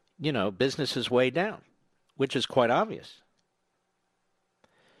 business is way down, which is quite obvious.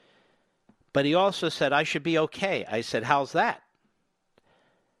 But he also said I should be okay. I said, how's that?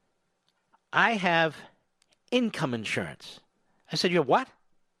 I have income insurance. I said, you have what?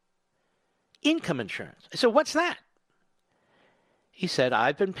 Income insurance. I said, what's that? He said,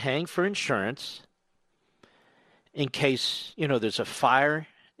 I've been paying for insurance in case, there's a fire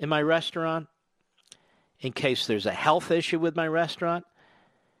in my restaurant, in case there's a health issue with my restaurant,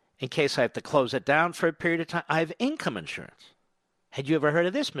 in case I have to close it down for a period of time. I have income insurance. Had you ever heard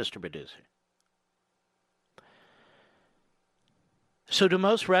of this, Mr. Producer? So do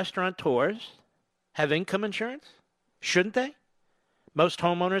most restaurateurs have income insurance? Shouldn't they? Most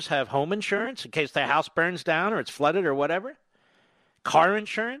homeowners have home insurance in case their house burns down or it's flooded or whatever. Car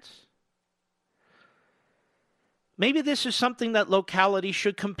insurance. Maybe this is something that locality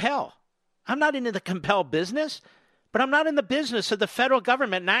should compel. I'm not into the compel business, but I'm not in the business of the federal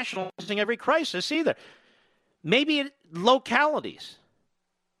government nationalizing every crisis either. Maybe localities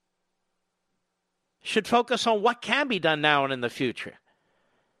should focus on what can be done now and in the future.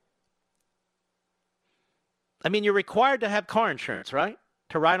 I mean, you're required to have car insurance, right?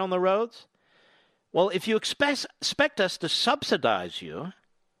 To ride on the roads? Well, if you expect us to subsidize you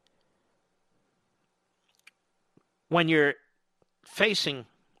when you're facing,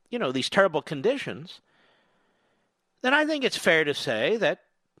 these terrible conditions, then I think it's fair to say that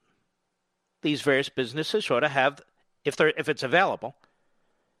these various businesses ought to have, if it's available,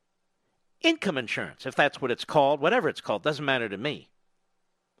 income insurance, if that's what it's called, whatever it's called, doesn't matter to me.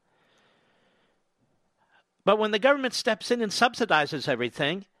 But when the government steps in and subsidizes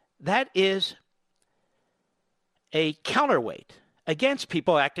everything, that is a counterweight against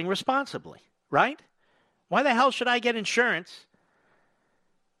people acting responsibly, right? Why the hell should I get insurance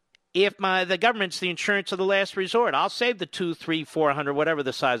if the government's the insurance of the last resort? I'll save the $200, $300, $400, whatever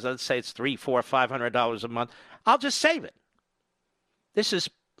the size. Let's say it's $300, $400, $500 a month. I'll just save it. This is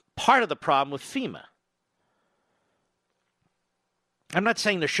part of the problem with FEMA. I'm not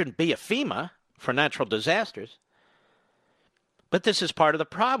saying there shouldn't be a FEMA for natural disasters, but this is part of the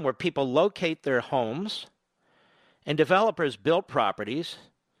problem where people locate their homes and developers build properties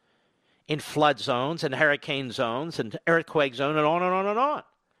in flood zones and hurricane zones and earthquake zones and on and on and on.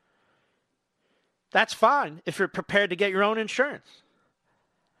 That's fine if you're prepared to get your own insurance.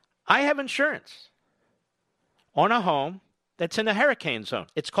 I have insurance on a home that's in a hurricane zone.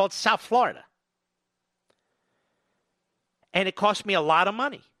 It's called South Florida. And it cost me a lot of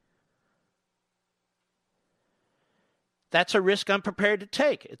money. That's a risk I'm prepared to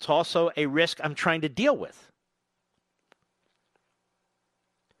take. It's also a risk I'm trying to deal with.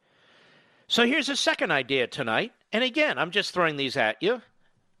 So here's a second idea tonight. And again, I'm just throwing these at you.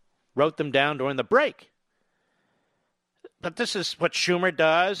 Wrote them down during the break. But this is what Schumer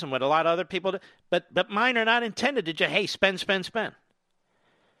does and what a lot of other people do. But mine are not intended to just, hey, spend, spend, spend.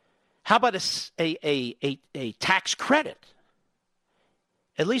 How about a tax credit,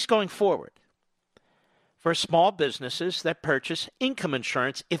 at least going forward, for small businesses that purchase income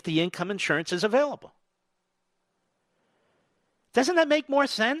insurance if the income insurance is available? Doesn't that make more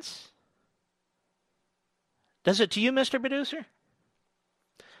sense? Does it to you, Mr. Producer?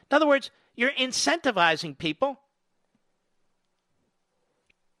 In other words, you're incentivizing people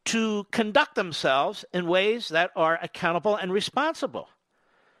to conduct themselves in ways that are accountable and responsible.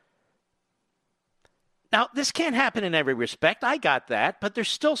 Now, this can't happen in every respect. I got that. But there's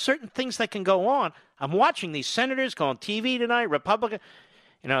still certain things that can go on. I'm watching these senators go on TV tonight, Republican.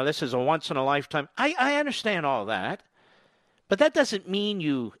 This is a once-in-a-lifetime. I understand all that. But that doesn't mean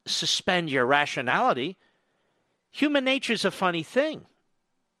you suspend your rationality. Human nature is a funny thing.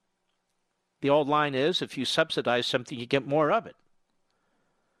 The old line is, if you subsidize something, you get more of it.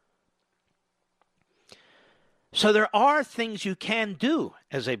 So there are things you can do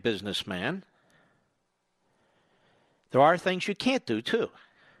as a businessman. There are things you can't do, too.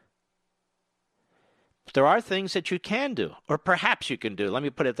 But there are things that you can do, or perhaps you can do, let me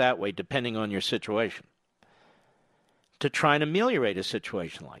put it that way, depending on your situation, to try and ameliorate a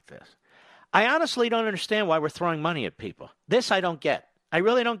situation like this. I honestly don't understand why we're throwing money at people. This I don't get. I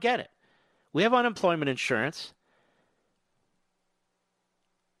really don't get it. We have unemployment insurance.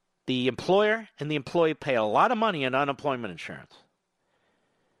 The employer and the employee pay a lot of money in unemployment insurance.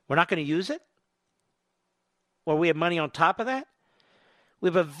 We're not going to use it? Or we have money on top of that? We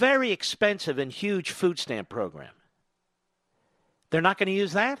have a very expensive and huge food stamp program. They're not going to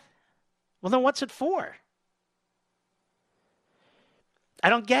use that? Well, then what's it for? I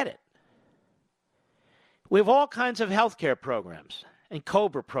don't get it. We have all kinds of health care programs and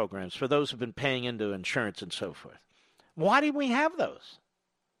COBRA programs for those who've been paying into insurance and so forth. Why do we have those?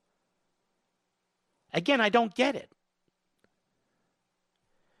 Again, I don't get it.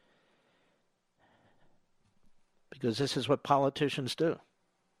 Because this is what politicians do.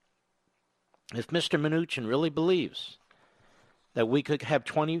 If Mr. Mnuchin really believes that we could have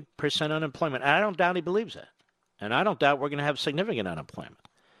 20% unemployment, and I don't doubt he believes that, and I don't doubt we're going to have significant unemployment,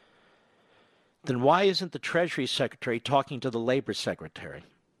 then why isn't the Treasury Secretary talking to the Labor Secretary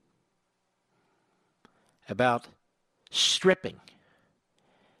about stripping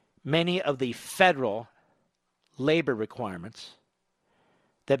many of the federal labor requirements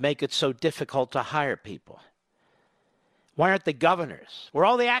that make it so difficult to hire people? Why aren't the governors, where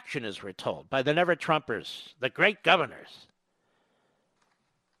all the action is, we're told, by the never-Trumpers, the great governors,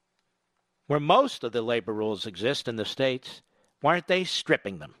 where most of the labor rules exist in the states, why aren't they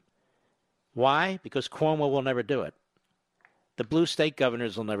stripping them? Why? Because Cuomo will never do it. The blue state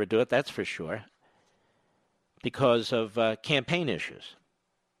governors will never do it, that's for sure, because of campaign issues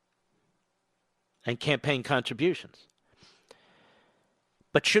and campaign contributions.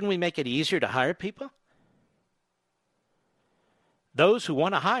 But shouldn't we make it easier to hire people? Those who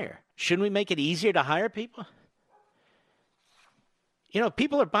want to hire, shouldn't we make it easier to hire people? You know,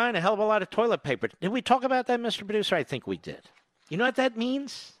 people are buying a hell of a lot of toilet paper. Did we talk about that, Mr. Producer? I think we did. You know what that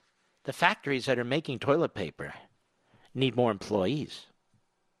means? The factories that are making toilet paper need more employees.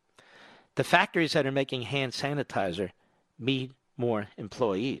 The factories that are making hand sanitizer need more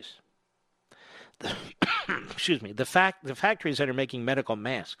employees. Excuse me. The factories that are making medical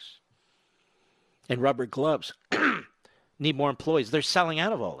masks and rubber gloves need more employees. They're selling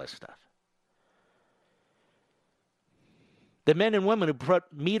out of all this stuff. The men and women who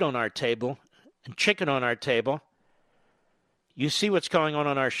put meat on our table and chicken on our table, you see what's going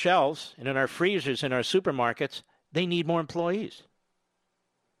on our shelves and in our freezers in our supermarkets, they need more employees.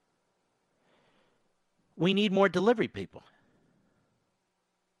 We need more delivery people.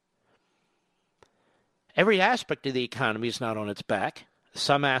 Every aspect of the economy is not on its back.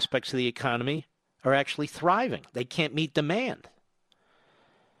 Some aspects of the economy are actually thriving. They can't meet demand.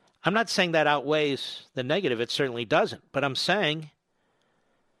 I'm not saying that outweighs the negative. It certainly doesn't. But I'm saying,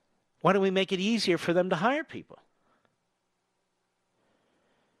 why don't we make it easier for them to hire people?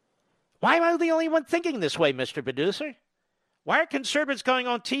 Why am I the only one thinking this way, Mr. Producer? Why are conservatives going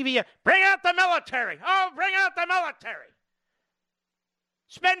on TV? Bring out the military. Oh, bring out the military.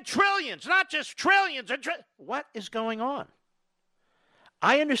 Spend trillions, not just trillions. What is going on?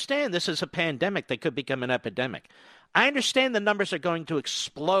 I understand this is a pandemic that could become an epidemic. I understand the numbers are going to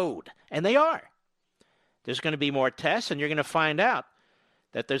explode, and they are. There's going to be more tests, and you're going to find out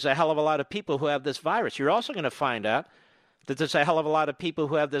that there's a hell of a lot of people who have this virus. You're also going to find out that there's a hell of a lot of people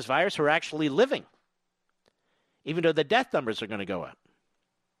who have this virus who are actually living, even though the death numbers are going to go up.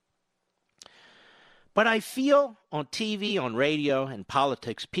 But I feel on TV, on radio, and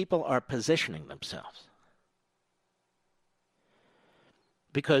politics, people are positioning themselves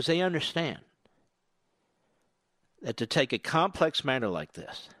because they understand that to take a complex matter like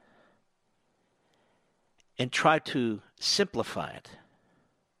this and try to simplify it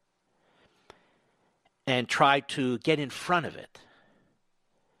and try to get in front of it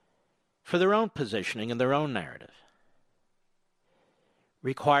for their own positioning and their own narrative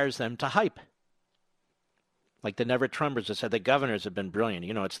requires them to hype. Like the never-Trumpers that said the governors have been brilliant.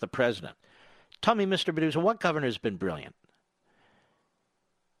 You know, it's the president. Tell me, Mr. Producer, what governor's been brilliant?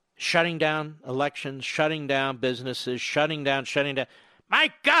 Shutting down elections, shutting down businesses, shutting down.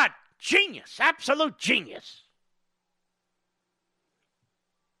 My God, genius, absolute genius.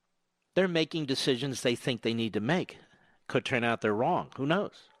 They're making decisions they think they need to make. Could turn out they're wrong. Who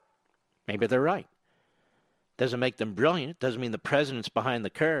knows? Maybe they're right. Doesn't make them brilliant. Doesn't mean the president's behind the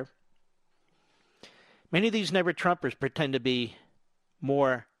curve. Many of these never-Trumpers pretend to be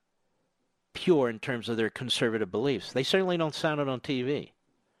more pure in terms of their conservative beliefs. They certainly don't sound it on TV.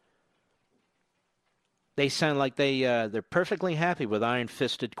 They sound like they're perfectly happy with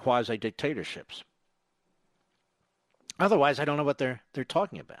iron-fisted quasi-dictatorships. Otherwise, I don't know what they're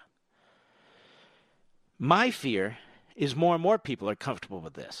talking about. My fear is more and more people are comfortable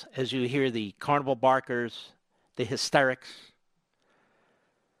with this. As you hear the carnival barkers, the hysterics,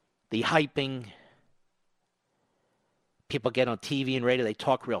 the hyping, people get on TV and radio, they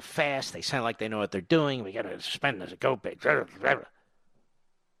talk real fast, they sound like they know what they're doing, we got to spend this, go big.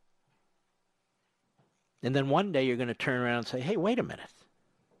 And then one day you're going to turn around and say, hey, wait a minute.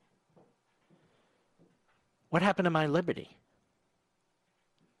 What happened to my liberty?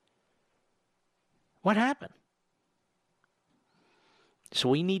 What happened? So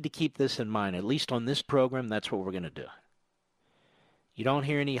we need to keep this in mind. At least on this program, that's what we're going to do. You don't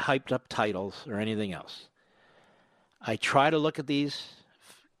hear any hyped up titles or anything else. I try to look at this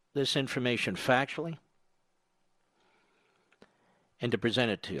information factually and to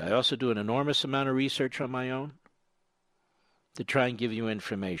present it to you. I also do an enormous amount of research on my own to try and give you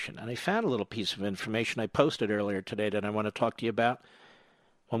information. And I found a little piece of information I posted earlier today that I want to talk to you about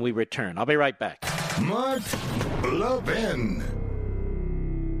when we return. I'll be right back. Mark Levin.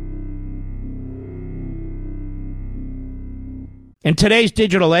 In today's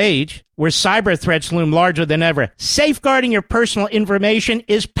digital age, where cyber threats loom larger than ever, safeguarding your personal information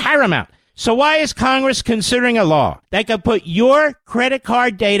is paramount. So why is Congress considering a law that could put your credit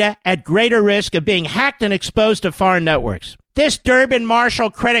card data at greater risk of being hacked and exposed to foreign networks? This Durbin-Marshall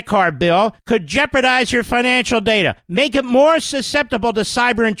credit card bill could jeopardize your financial data, make it more susceptible to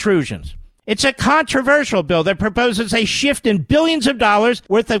cyber intrusions. It's a controversial bill that proposes a shift in billions of dollars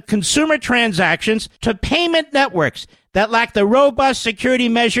worth of consumer transactions to payment networks that lack the robust security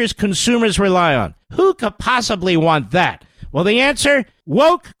measures consumers rely on. Who could possibly want that? Well, the answer?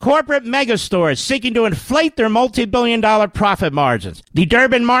 Woke corporate megastores seeking to inflate their multi-billion-dollar profit margins. The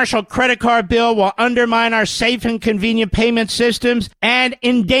Durbin-Marshall credit card bill will undermine our safe and convenient payment systems and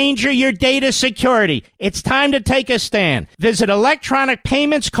endanger your data security. It's time to take a stand. Visit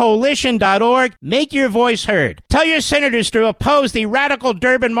electronicpaymentscoalition.org. Make your voice heard. Tell your senators to oppose the radical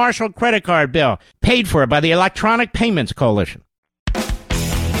Durbin-Marshall credit card bill, paid for by the Electronic Payments Coalition.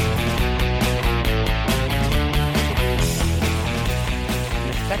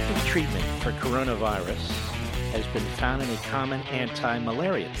 Treatment for coronavirus has been found in a common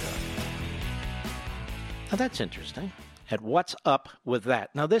anti-malaria drug. Now that's interesting. And what's up with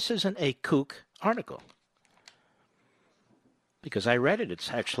that? Now this isn't a kook article, because I read it.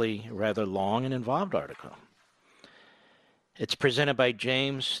 It's actually a rather long and involved article. It's presented by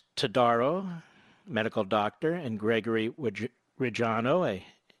James Todaro, medical doctor, and Gregory Reggiano,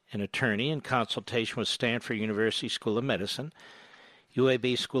 an attorney, in consultation with Stanford University School of Medicine,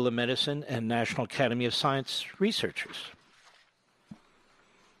 UAB School of Medicine, and National Academy of Science researchers.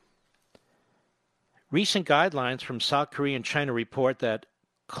 Recent guidelines from South Korea and China report that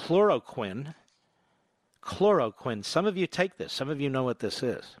chloroquine, some of you take this, some of you know what this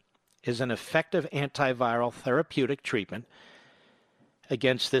is an effective antiviral therapeutic treatment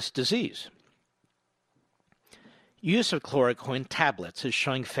against this disease. Use of chloroquine tablets is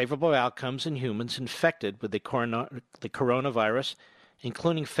showing favorable outcomes in humans infected with the coronavirus,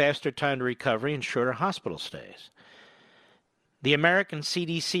 including faster time to recovery and shorter hospital stays. The American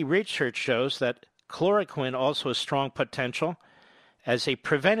CDC research shows that chloroquine also has strong potential as a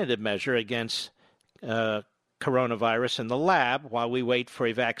preventative measure against coronavirus in the lab while we wait for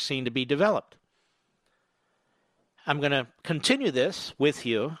a vaccine to be developed. I'm going to continue this with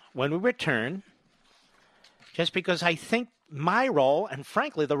you when we return, just because I think my role, and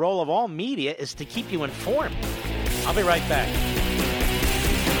frankly the role of all media, is to keep you informed. I'll be right back.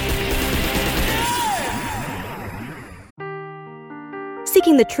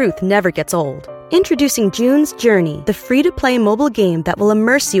 Seeking the truth never gets old. Introducing June's Journey, the free-to-play mobile game that will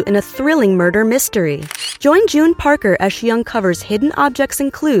immerse you in a thrilling murder mystery. Join June Parker as she uncovers hidden objects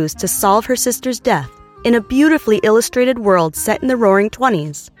and clues to solve her sister's death in a beautifully illustrated world set in the Roaring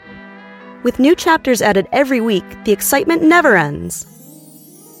 '20s. With new chapters added every week, the excitement never ends.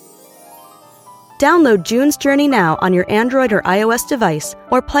 Download June's Journey now on your Android or iOS device,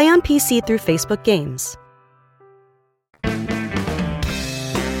 or play on PC through Facebook Games.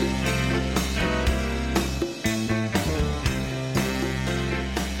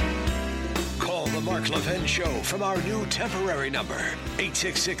 Mark Levin Show from our new temporary number,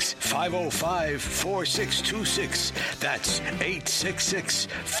 866-505-4626. That's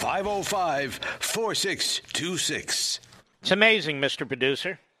 866-505-4626. It's amazing, Mr.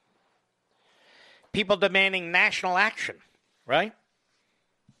 Producer. People demanding national action, right?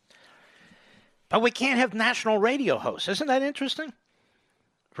 But we can't have national radio hosts. Isn't that interesting?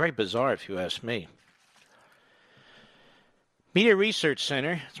 Very bizarre, if you ask me. Media Research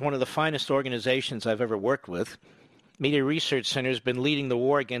Center, it's one of the finest organizations I've ever worked with. Media Research Center has been leading the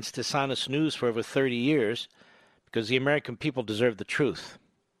war against dishonest news for over 30 years because the American people deserve the truth.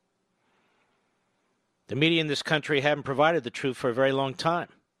 The media in this country haven't provided the truth for a very long time.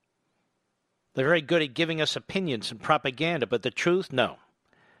 They're very good at giving us opinions and propaganda, but the truth, no.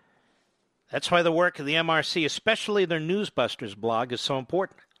 That's why the work of the MRC, especially their Newsbusters blog, is so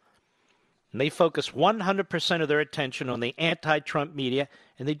important. And they focus 100% of their attention on the anti-Trump media,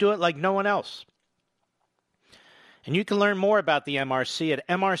 and they do it like no one else. And you can learn more about the MRC at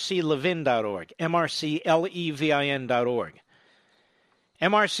mrclevin.org, mrclevin.org.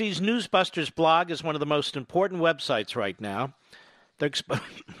 MRC's Newsbusters blog is one of the most important websites right now. They're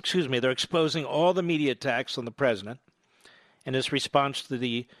exposing all the media attacks on the president and his response to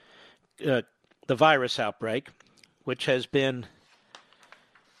the virus outbreak, which has been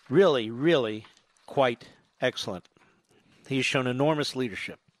really, really quite excellent. He's shown enormous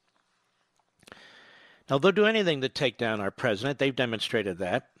leadership. Now, they'll do anything to take down our president. They've demonstrated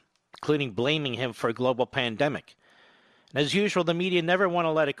that, including blaming him for a global pandemic. And as usual, the media never want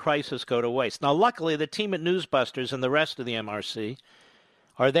to let a crisis go to waste. Now, luckily, the team at Newsbusters and the rest of the MRC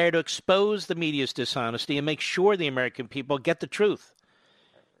are there to expose the media's dishonesty and make sure the American people get the truth.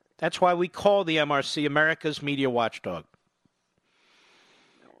 That's why we call the MRC America's media watchdog.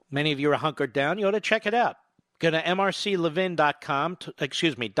 Many of you are hunkered down. You ought to check it out. Go to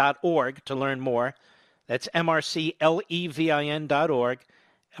mrclevin.org to learn more. That's mrclevin.org,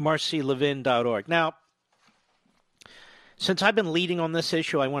 mrclevin.org. Now, since I've been leading on this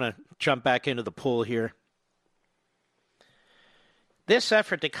issue, I want to jump back into the pool here. This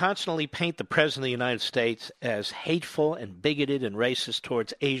effort to constantly paint the President of the United States as hateful and bigoted and racist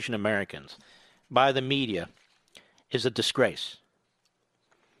towards Asian Americans by the media is a disgrace.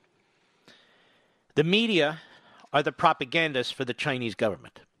 The media are the propagandists for the Chinese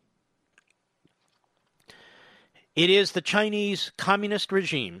government. It is the Chinese communist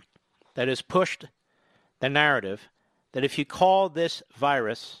regime that has pushed the narrative that if you call this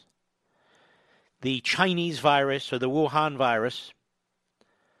virus the Chinese virus or the Wuhan virus,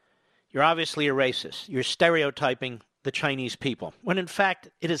 you're obviously a racist. You're stereotyping the Chinese people, when in fact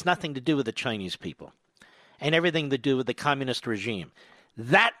it has nothing to do with the Chinese people and everything to do with the communist regime.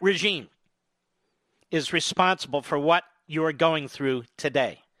 That regime is responsible for what you are going through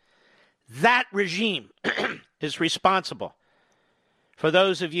today. That regime is responsible for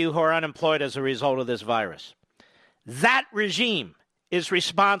those of you who are unemployed as a result of this virus. That regime is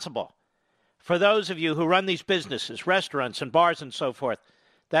responsible for those of you who run these businesses, restaurants and bars and so forth,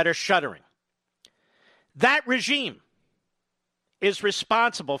 that are shuttering. That regime is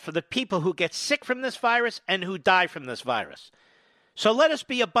responsible for the people who get sick from this virus and who die from this virus. So let us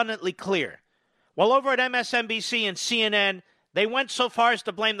be abundantly clear. Well, over at MSNBC and CNN, they went so far as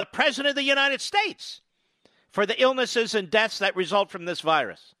to blame the President of the United States for the illnesses and deaths that result from this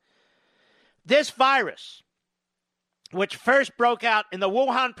virus. This virus, which first broke out in the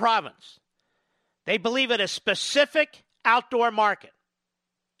Wuhan province, they believe it a specific outdoor market,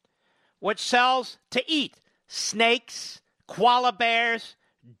 which sells to eat snakes, koala bears,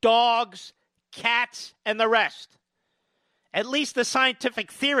 dogs, cats, and the rest. At least the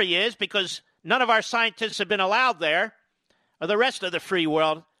scientific theory is, because none of our scientists have been allowed there, or the rest of the free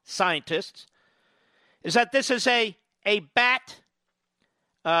world scientists, is that this is a bat,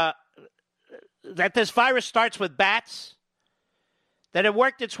 that this virus starts with bats, that it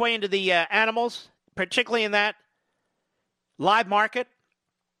worked its way into the animals, particularly in that live market,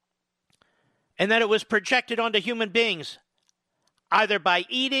 and that it was projected onto human beings, either by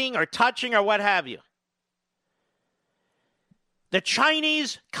eating or touching or what have you. The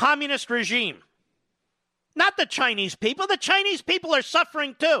Chinese communist regime, not the Chinese people. The Chinese people are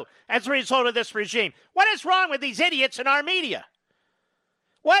suffering too as a result of this regime. What is wrong with these idiots in our media?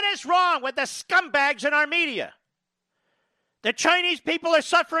 What is wrong with the scumbags in our media? The Chinese people are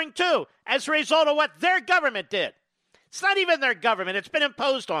suffering too as a result of what their government did. It's not even their government. It's been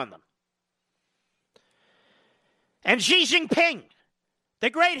imposed on them. And Xi Jinping, the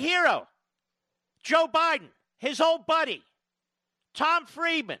great hero, Joe Biden, his old buddy, Tom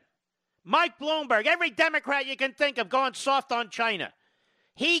Friedman, Mike Bloomberg, every Democrat you can think of going soft on China.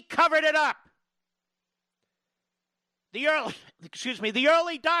 He covered it up. The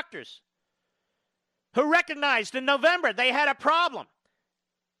early doctors who recognized in November they had a problem.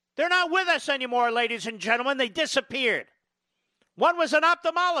 They're not with us anymore, ladies and gentlemen. They disappeared. One was an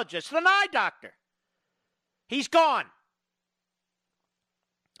ophthalmologist, an eye doctor. He's gone.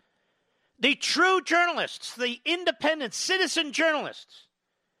 The true journalists, the independent citizen journalists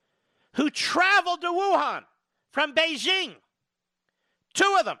who traveled to Wuhan from Beijing,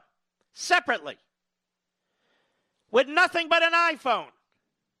 2 of them, separately, with nothing but an iPhone.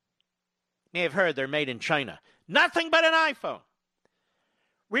 You may have heard they're made in China. Nothing but an iPhone.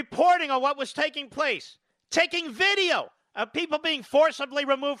 Reporting on what was taking place. Taking video of people being forcibly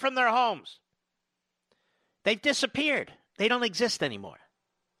removed from their homes. They've disappeared. They don't exist anymore.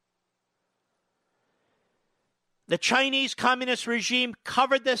 The Chinese Communist regime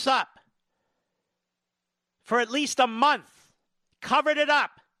covered this up for at least a month. Covered it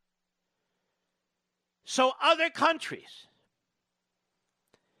up. So other countries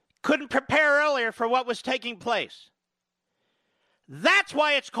couldn't prepare earlier for what was taking place. That's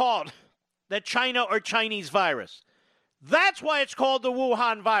why it's called the China or Chinese virus. That's why it's called the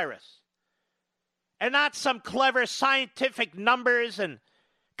Wuhan virus. And not some clever scientific numbers and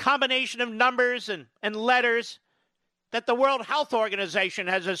combination of numbers and letters that the World Health Organization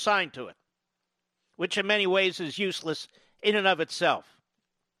has assigned to it, which in many ways is useless in and of itself.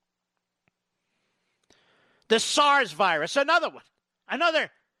 The SARS virus, another one,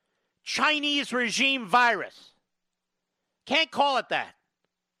 another Chinese regime virus. Can't call it that.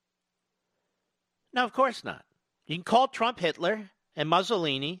 No, of course not. You can call Trump Hitler and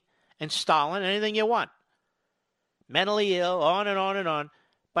Mussolini and Stalin anything you want. Mentally ill, on and on and on.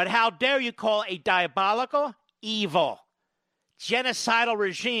 But how dare you call a diabolical, evil, genocidal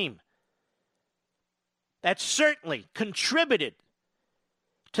regime that certainly contributed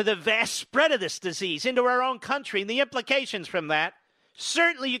to the vast spread of this disease into our own country and the implications from that.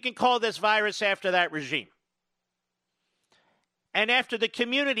 Certainly you can call this virus after that regime and after the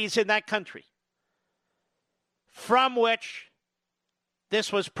communities in that country from which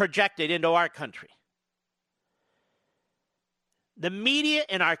this was projected into our country. The media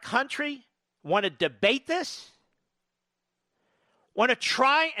in our country want to debate this, want to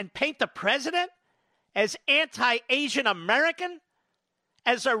try and paint the president as anti-Asian American,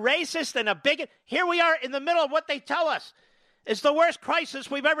 as a racist and a bigot. Here we are in the middle of what they tell us is the worst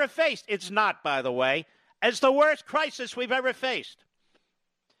crisis we've ever faced. It's not, by the way. It's the worst crisis we've ever faced.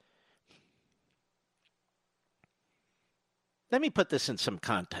 Let me put this in some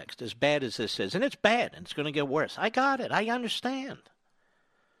context, as bad as this is. And it's bad, and it's going to get worse. I got it. I understand.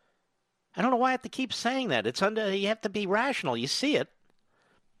 I don't know why I have to keep saying that. You have to be rational. You see it.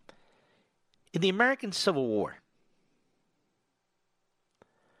 In the American Civil War,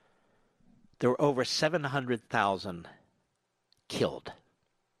 there were over 700,000 killed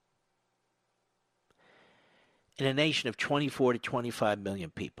in a nation of 24 to 25 million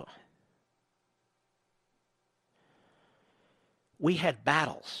people. We had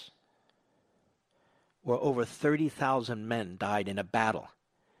battles where over 30,000 men died in a battle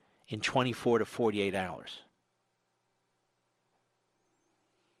in 24 to 48 hours.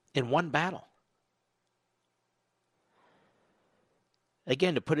 In one battle.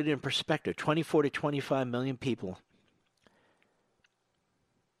 Again, to put it in perspective, 24 to 25 million people.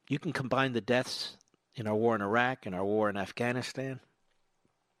 You can combine the deaths in our war in Iraq and our war in Afghanistan.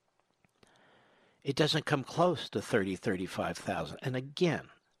 It doesn't come close to 30, 35,000. And again,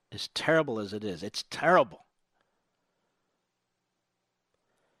 as terrible as it is, it's terrible.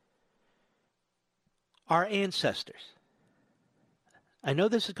 Our ancestors, I know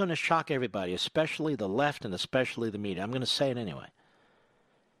this is going to shock everybody, especially the left and especially the media. I'm going to say it anyway.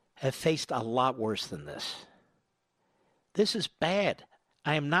 Have faced a lot worse than this. This is bad.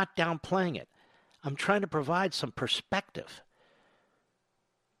 I am not downplaying it. I'm trying to provide some perspective.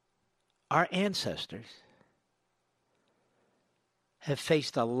 Our ancestors have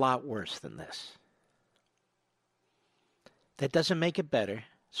faced a lot worse than this. That doesn't make it better,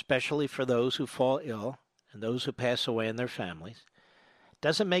 especially for those who fall ill and those who pass away in their families.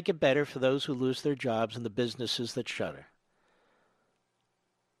 Doesn't make it better for those who lose their jobs and the businesses that shutter.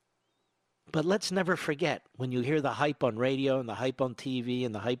 But let's never forget, when you hear the hype on radio and the hype on TV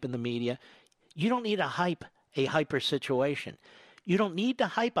and the hype in the media, you don't need to hype a hyper situation. You don't need to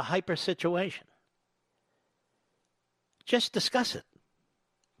hype a hyper situation. Just discuss it.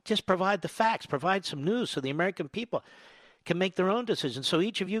 Just provide the facts, provide some news so the American people can make their own decision, so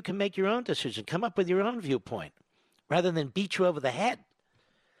each of you can make your own decision, come up with your own viewpoint, rather than beat you over the head.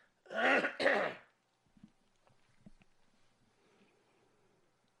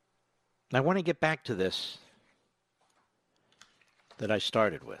 I want to get back to this that I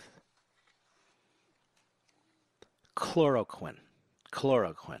started with. Chloroquine,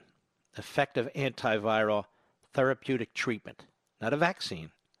 effective antiviral therapeutic treatment, not a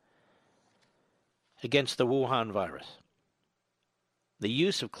vaccine, against the Wuhan virus. The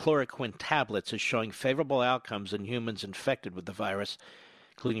use of chloroquine tablets is showing favorable outcomes in humans infected with the virus,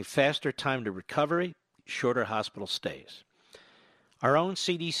 including faster time to recovery, shorter hospital stays. Our own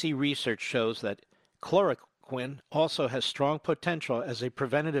CDC research shows that chloroquine also has strong potential as a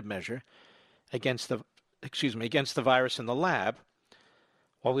preventative measure against the against the virus in the lab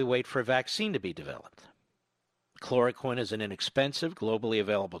while we wait for a vaccine to be developed. Chloroquine is an inexpensive, globally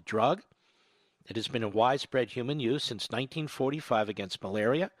available drug. It has been in widespread human use since 1945 against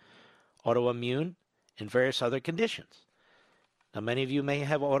malaria, autoimmune, and various other conditions. Now, many of you may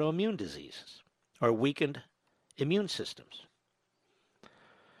have autoimmune diseases or weakened immune systems.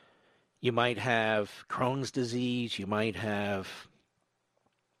 You might have Crohn's disease, you might have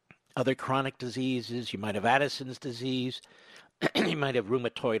other chronic diseases, you might have Addison's disease, you might have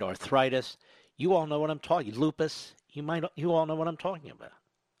rheumatoid arthritis. You all know what I'm talking, lupus, you all know what I'm talking about.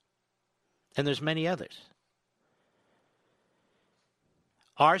 And there's many others.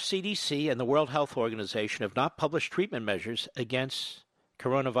 Our CDC and the World Health Organization have not published treatment measures against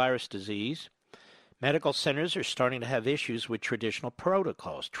coronavirus disease. Medical centers are starting to have issues with traditional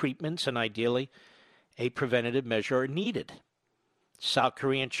protocols. Treatments and ideally a preventative measure are needed. South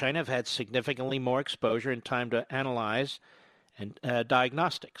Korea and China have had significantly more exposure and time to analyze and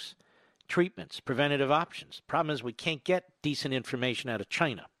diagnostics, treatments, preventative options. Problem is we can't get decent information out of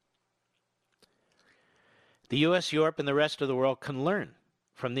China. The U.S., Europe, and the rest of the world can learn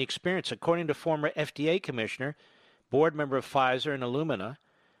from the experience. According to former FDA Commissioner, board member of Pfizer and Illumina,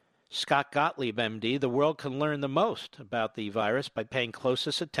 Scott Gottlieb, MD, the world can learn the most about the virus by paying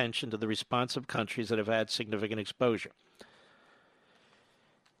closest attention to the response of countries that have had significant exposure.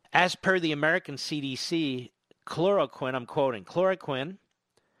 As per the American CDC, chloroquine, I'm quoting, chloroquine,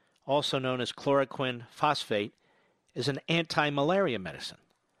 also known as chloroquine phosphate, is an anti-malaria medicine.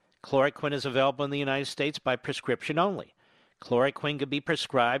 Chloroquine is available in the United States by prescription only. Chloroquine can be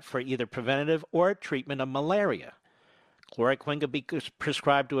prescribed for either preventative or treatment of malaria. Chloroquine can be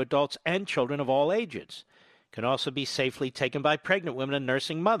prescribed to adults and children of all ages. It can also be safely taken by pregnant women and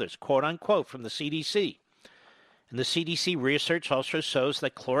nursing mothers, quote unquote, from the CDC. And the CDC research also shows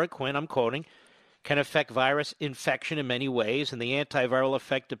that chloroquine, I'm quoting, can affect virus infection in many ways, and the antiviral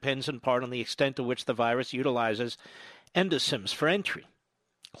effect depends in part on the extent to which the virus utilizes endosomes for entry.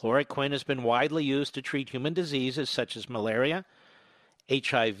 Chloroquine has been widely used to treat human diseases such as malaria,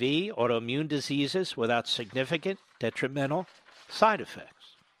 HIV, autoimmune diseases without significant detrimental side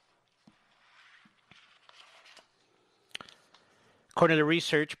effects. According to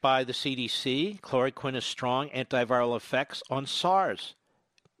research by the CDC, chloroquine has strong antiviral effects on SARS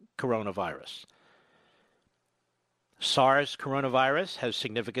coronavirus. SARS coronavirus has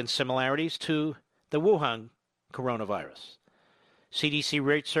significant similarities to the Wuhan coronavirus. CDC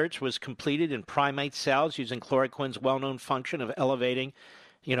research was completed in primate cells using chloroquine's well-known function of elevating,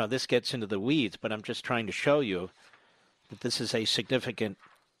 this gets into the weeds, but I'm just trying to show you that this is a significant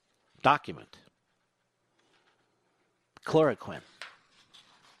document. Chloroquine.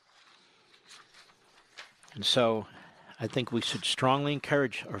 And so I think we should strongly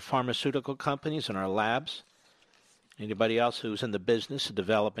encourage our pharmaceutical companies and our labs, anybody else who's in the business of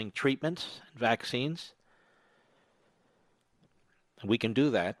developing treatments and vaccines. We can do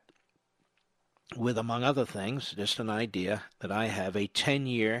that with, among other things, just an idea that I have a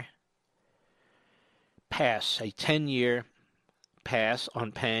 10-year pass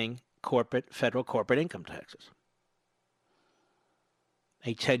on paying federal corporate income taxes.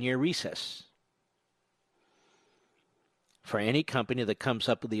 A 10-year recess for any company that comes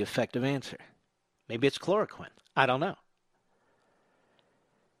up with the effective answer. Maybe it's chloroquine. I don't know.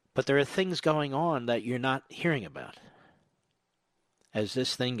 But there are things going on that you're not hearing about. As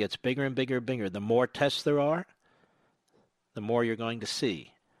this thing gets bigger and bigger and bigger, the more tests there are, the more you're going to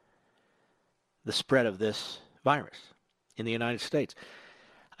see the spread of this virus in the United States.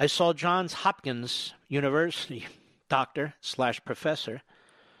 I saw Johns Hopkins University doctor/professor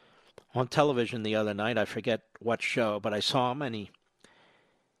on television the other night. I forget what show, but I saw him, and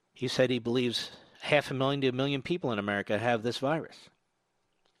he said he believes 500,000 to 1 million people in America have this virus.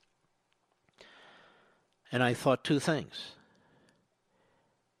 And I thought two things.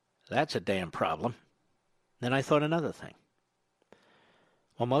 That's a damn problem. Then I thought another thing.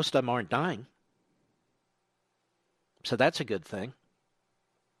 Well, most of them aren't dying. So that's a good thing.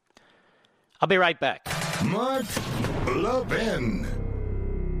 I'll be right back. Mark Levin.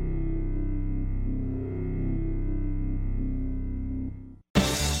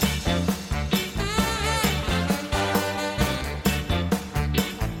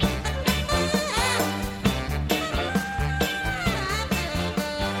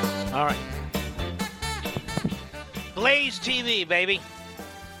 All right. Blaze TV, baby.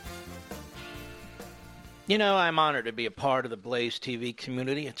 I'm honored to be a part of the Blaze TV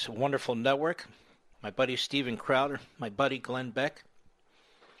community. It's a wonderful network. My buddy Steven Crowder, my buddy Glenn Beck.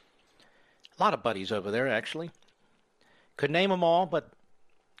 A lot of buddies over there, actually. Could name them all, but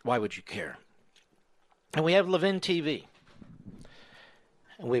why would you care? And we have Levin TV.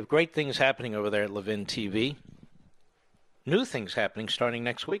 And we have great things happening over there at Levin TV. New things happening starting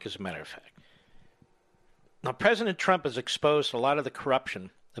next week, as a matter of fact. Now, President Trump has exposed a lot of the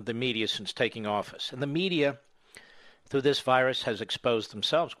corruption of the media since taking office. And the media, through this virus, has exposed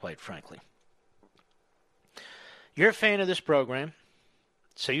themselves, quite frankly. You're a fan of this program,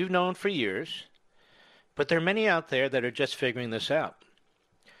 so you've known for years, but there are many out there that are just figuring this out.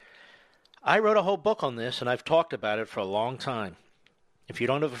 I wrote a whole book on this, and I've talked about it for a long time. If you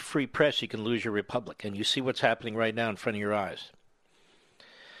don't have a free press, you can lose your republic, and you see what's happening right now in front of your eyes.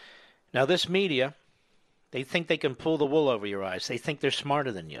 Now, this media, they think they can pull the wool over your eyes. They think they're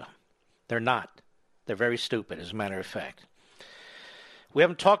smarter than you. They're not. They're very stupid, as a matter of fact. We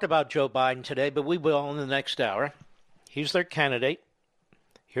haven't talked about Joe Biden today, but we will in the next hour. He's their candidate.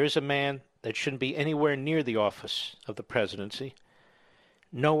 Here's a man that shouldn't be anywhere near the office of the presidency.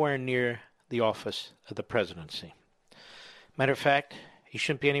 Nowhere near the office of the presidency. Matter of fact, he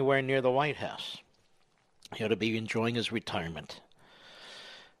shouldn't be anywhere near the White House. He ought to be enjoying his retirement.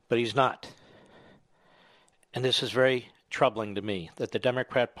 But he's not. And this is very troubling to me, that the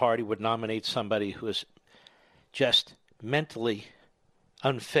Democrat Party would nominate somebody who is just mentally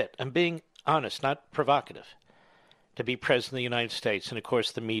unfit. I'm being honest, not provocative, to be president of the United States, and of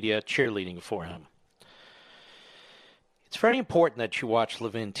course the media cheerleading for him. It's very important that you watch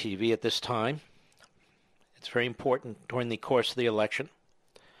Levin TV at this time. It's very important during the course of the election.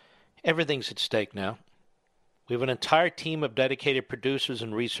 Everything's at stake now. We have an entire team of dedicated producers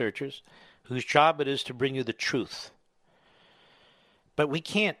and researchers whose job it is to bring you the truth. But we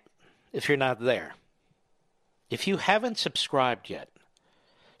can't if you're not there. If you haven't subscribed yet,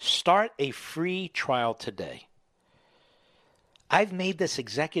 start a free trial today. I've made this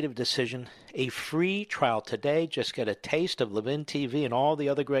executive decision, a free trial today. Just get a taste of Levin TV and all the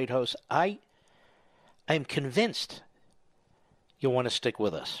other great hosts. I am convinced you'll want to stick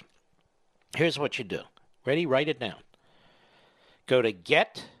with us. Here's what you do. Ready? Write it down. Go to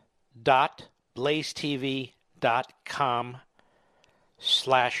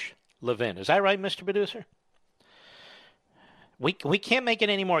get.blazetv.com/Levin. Is that right, Mr. Producer? We can't make it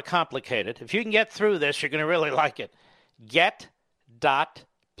any more complicated. If you can get through this, you're going to really like it.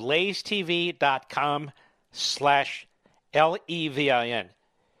 Get.blazetv.com/Levin.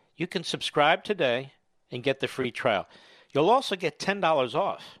 You can subscribe today and get the free trial. You'll also get $10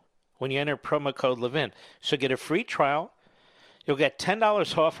 off when you enter promo code Levin. So get a free trial. You'll get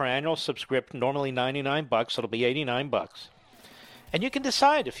 $10 off our annual subscription, normally $99. It'll be $89. And you can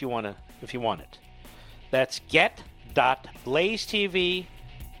decide if you want it. That's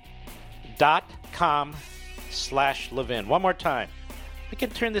get.blazetv.com/Levin. One more time. We can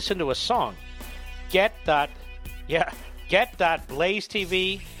turn this into a song.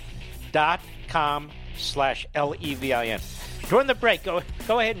 Get.blazetv.com/Levin. During the break, go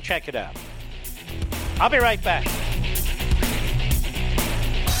ahead and check it out. I'll be right back.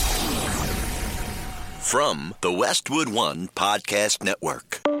 From the Westwood One Podcast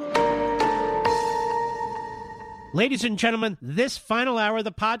Network. Ladies and gentlemen, this final hour of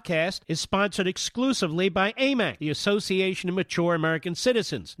the podcast is sponsored exclusively by AMAC, the Association of Mature American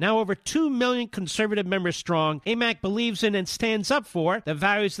Citizens. Now over 2 million conservative members strong, AMAC believes in and stands up for the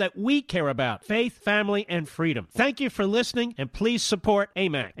values that we care about: faith, family, and freedom. Thank you for listening, and please support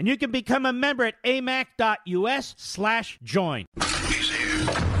AMAC. And you can become a member at amac.us/join.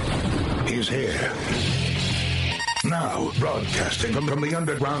 He's here. Now, broadcasting from the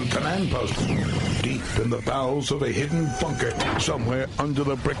underground command post, deep in the bowels of a hidden bunker, somewhere under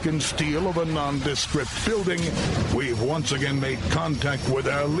the brick and steel of a nondescript building, we've once again made contact with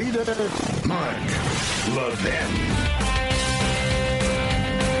our leader, Mark Levin.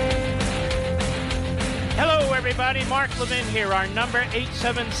 Hello, everybody. Mark Levin here. Our number,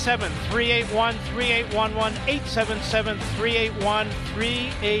 877-381-3811,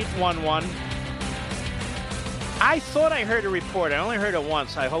 877-381-3811. I thought I heard a report. I only heard it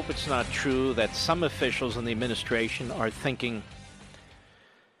once. I hope it's not true that some officials in the administration are thinking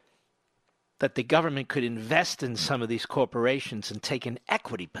that the government could invest in some of these corporations and take an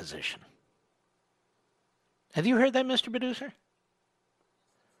equity position. Have you heard that, Mr. Producer?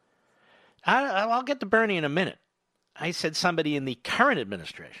 I'll get to Bernie in a minute. I said somebody in the current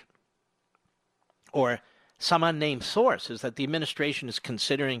administration, or some unnamed source, is that the administration is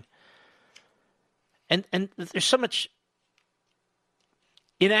considering. And there's so much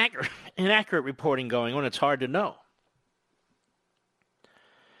inaccurate reporting going on, it's hard to know.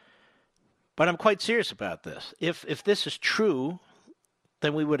 But I'm quite serious about this. If this is true,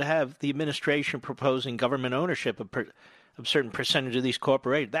 then we would have the administration proposing government ownership of certain percentage of these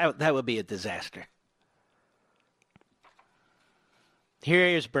corporations. That would be a disaster. Here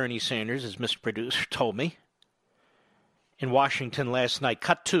is Bernie Sanders, as Mr. Producer told me, in Washington last night.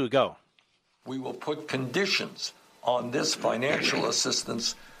 Cut 2, go. We will put conditions on this financial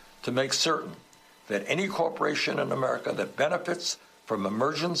assistance to make certain that any corporation in America that benefits from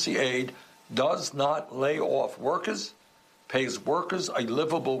emergency aid does not lay off workers, pays workers a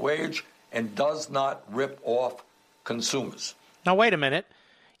livable wage, and does not rip off consumers. Now, wait a minute.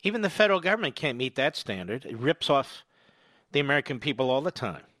 Even the federal government can't meet that standard. It rips off the American people all the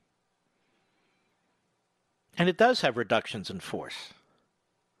time. And it does have reductions in force.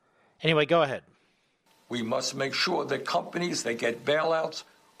 Anyway, go ahead. We must make sure that companies that get bailouts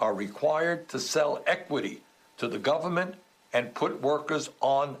are required to sell equity to the government and put workers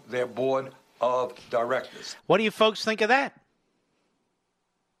on their board of directors. What do you folks think of that?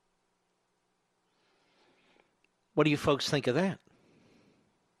 What do you folks think of that?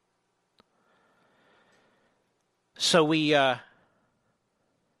 So we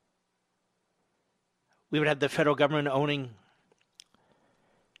would have the federal government owning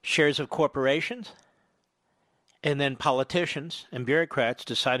shares of corporations, and then politicians and bureaucrats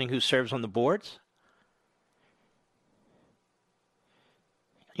deciding who serves on the boards.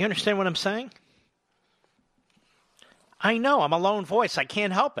 You understand what I'm saying? I know, I'm a lone voice. I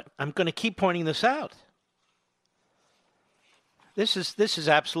can't help it. I'm going to keep pointing this out. This is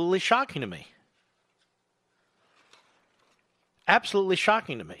absolutely shocking to me. Absolutely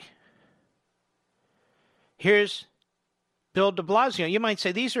shocking to me. Here's Bill de Blasio. You might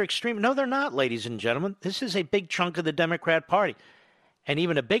say these are extreme. No, they're not, ladies and gentlemen. This is a big chunk of the Democrat Party. And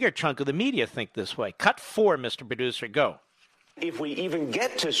even a bigger chunk of the media think this way. Cut 4, Mr. Producer, go. If we even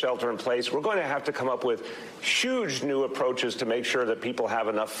get to shelter in place, we're going to have to come up with huge new approaches to make sure that people have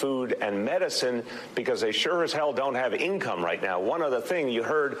enough food and medicine, because they sure as hell don't have income right now. One other thing you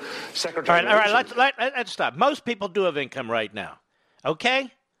heard, Secretary. All right, let's stop. Most people do have income right now.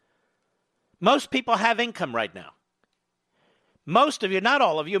 Okay? Most people have income right now. Most of you, not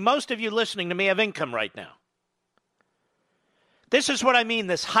all of you, most of you listening to me have income right now. This is what I mean,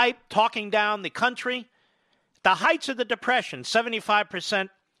 this hype talking down the country. The heights of the Depression, 75%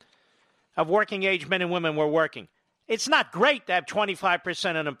 of working age men and women were working. It's not great to have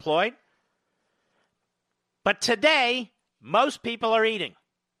 25% unemployed. But today, most people are eating.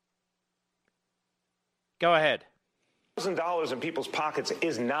 Go ahead. $1,000 in people's pockets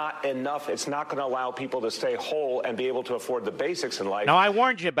is not enough. It's not going to allow people to stay whole and be able to afford the basics in life. Now, I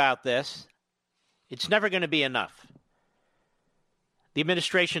warned you about this. It's never going to be enough. The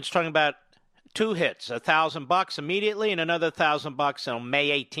administration's talking about 2 hits, $1,000 immediately and another $1,000 on May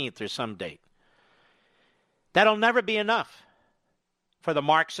 18th or some date. That'll never be enough for the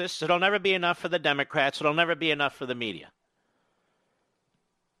Marxists. It'll never be enough for the Democrats. It'll never be enough for the media.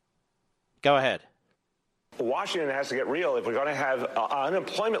 Go ahead. Washington has to get real. If we're going to have an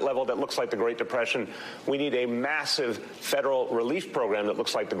unemployment level that looks like the Great Depression, we need a massive federal relief program that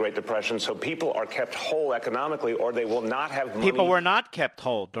looks like the Great Depression, so people are kept whole economically, or they will not have money. People were not kept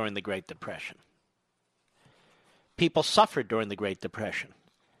whole during the Great Depression. People suffered during the Great Depression.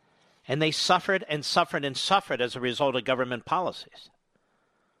 And they suffered and suffered and suffered as a result of government policies.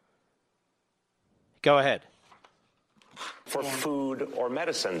 Go ahead. For food or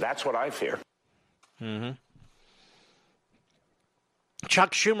medicine. That's what I fear. Mm-hmm.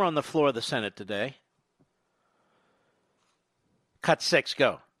 Chuck Schumer on the floor of the Senate today. Cut 6,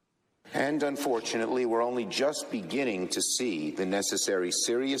 go. And unfortunately, we're only just beginning to see the necessary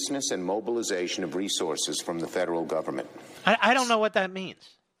seriousness and mobilization of resources from the federal government. I don't know what that means.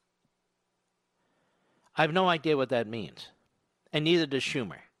 I have no idea what that means. And neither does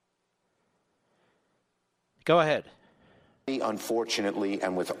Schumer. Go ahead. Unfortunately,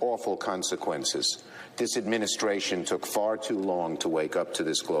 and with awful consequences, this administration took far too long to wake up to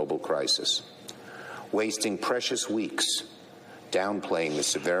this global crisis, wasting precious weeks downplaying the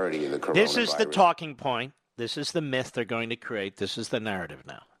severity of the coronavirus. This is the talking point. This is the myth they're going to create. This is the narrative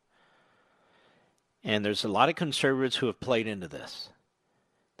now. And there's a lot of conservatives who have played into this,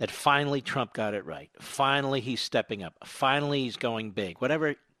 that finally Trump got it right. Finally he's stepping up. Finally he's going big.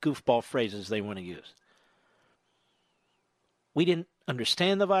 Whatever goofball phrases they want to use. We didn't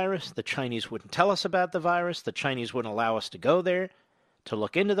understand the virus. The Chinese wouldn't tell us about the virus. The Chinese wouldn't allow us to go there to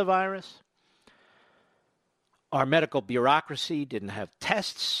look into the virus. Our medical bureaucracy didn't have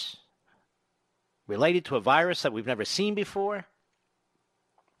tests related to a virus that we've never seen before.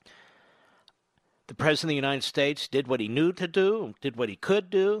 The President of the United States did what he knew to do, did what he could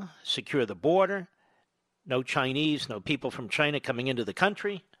do, secure the border. No Chinese, no people from China coming into the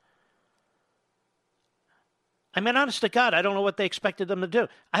country. I mean, honest to God, I don't know what they expected them to do.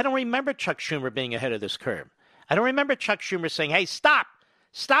 I don't remember Chuck Schumer being ahead of this curve. I don't remember Chuck Schumer saying, hey, stop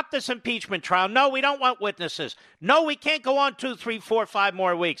this impeachment trial. No, we don't want witnesses. No, we can't go on 2, 3, 4, 5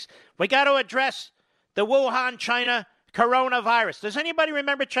 more weeks. We got to address the Wuhan, China coronavirus. Does anybody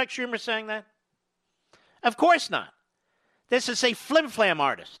remember Chuck Schumer saying that? Of course not. This is a flim-flam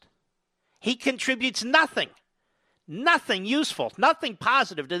artist. He contributes nothing useful, nothing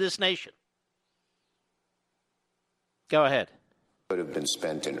positive to this nation. Go ahead. Could have been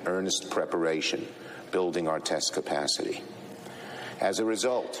spent in earnest preparation, building our test capacity. As a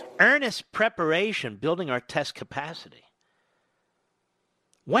result, earnest preparation, building our test capacity.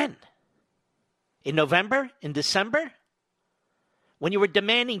 When? In November? In December? When you were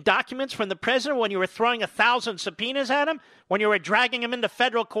demanding documents from the president? When you were throwing 1,000 subpoenas at him? When you were dragging him into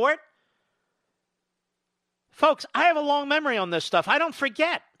federal court? Folks, I have a long memory on this stuff. I don't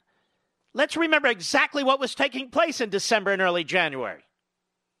forget. Let's remember exactly what was taking place in December and early January.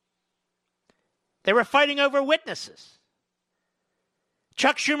 They were fighting over witnesses.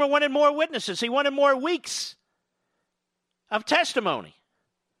 Chuck Schumer wanted more witnesses. He wanted more weeks of testimony,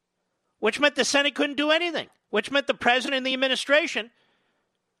 which meant the Senate couldn't do anything, which meant the president and the administration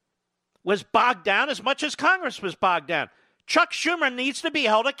was bogged down as much as Congress was bogged down. Chuck Schumer needs to be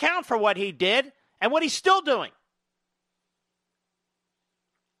held accountable for what he did and what he's still doing.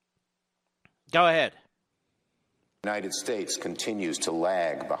 Go ahead. The United States continues to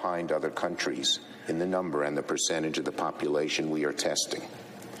lag behind other countries in the number and the percentage of the population we are testing.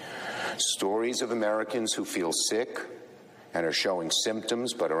 Stories of Americans who feel sick and are showing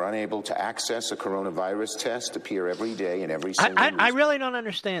symptoms but are unable to access a coronavirus test appear every day in every single news. I really don't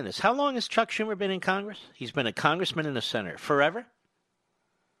understand this. How long has Chuck Schumer been in Congress? He's been a congressman and a senator. Forever?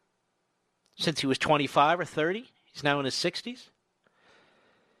 Since he was 25 or 30? He's now in his 60s?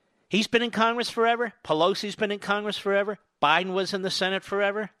 He's been in Congress forever. Pelosi's been in Congress forever. Biden was in the Senate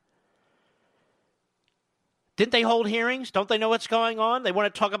forever. Didn't they hold hearings? Don't they know what's going on? They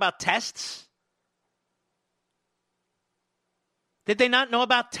want to talk about tests? Did they not know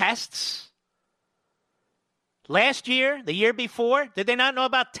about tests? Last year, the year before, did they not know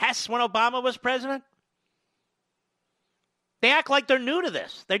about tests when Obama was president? They act like they're new to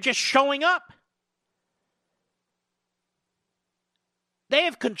this. They're just showing up. They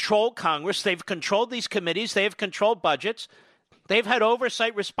have controlled Congress. They've controlled these committees. They have controlled budgets. They've had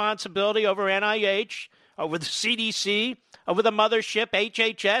oversight responsibility over NIH, over the CDC, over the mothership,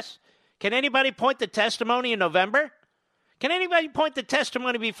 HHS. Can anybody point to testimony in November? Can anybody point to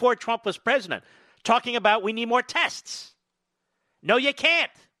testimony before Trump was president talking about we need more tests? No, you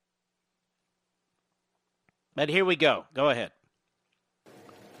can't. But here we go. Go ahead.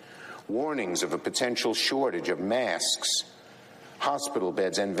 Warnings of a potential shortage of masks, hospital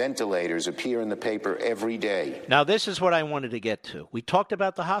beds, and ventilators appear in the paper every day. Now, this is what I wanted to get to. We talked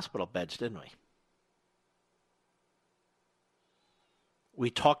about the hospital beds, didn't we? We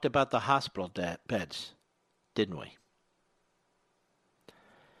talked about the hospital beds, didn't we?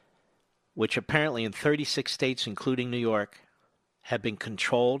 Which apparently in 36 states, including New York, have been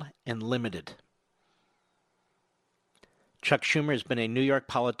controlled and limited. Chuck Schumer has been a New York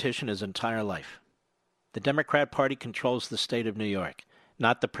politician his entire life. The Democrat Party controls the state of New York,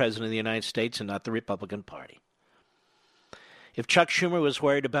 not the President of the United States and not the Republican Party. If Chuck Schumer was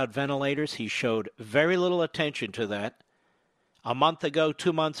worried about ventilators, he showed very little attention to that a month ago,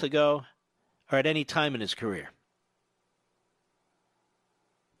 2 months ago, or at any time in his career.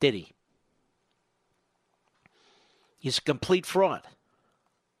 Did he? He's a complete fraud.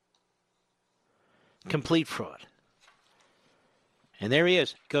 Complete fraud. And there he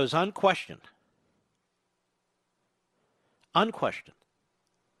is. Goes unquestioned. Unquestioned.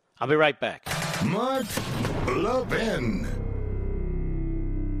 I'll be right back. Mark Levin.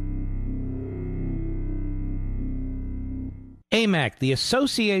 AMAC, the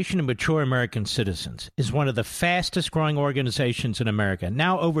Association of Mature American Citizens, is one of the fastest growing organizations in America.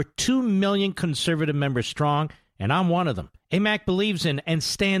 Now over 2 million conservative members strong, and I'm one of them. AMAC believes in and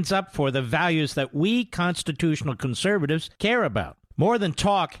stands up for the values that we constitutional conservatives care about. More than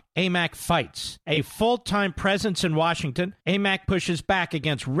talk, AMAC fights. A full-time presence in Washington, AMAC pushes back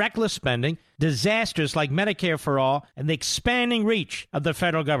against reckless spending, disasters like Medicare for All, and the expanding reach of the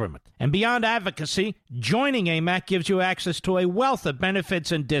federal government. And beyond advocacy, joining AMAC gives you access to a wealth of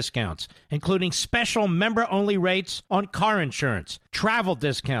benefits and discounts, including special member-only rates on car insurance, travel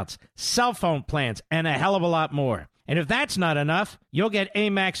discounts, cell phone plans, and a hell of a lot more. And if that's not enough, you'll get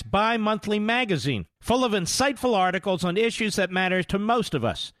AMAC's bi-monthly magazine, full of insightful articles on issues that matter to most of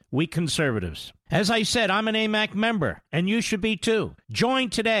us, we conservatives. As I said, I'm an AMAC member, and you should be too. Join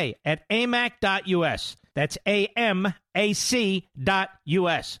today at amac.us. That's AMAC.us.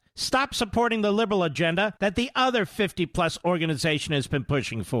 Stop supporting the liberal agenda that the other 50-plus organization has been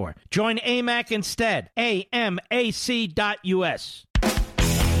pushing for. Join AMAC instead. AMAC.us.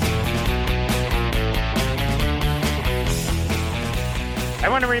 I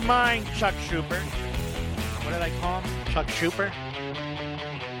want to remind Chuck Schumer. What did I call him? Chuck Schumer?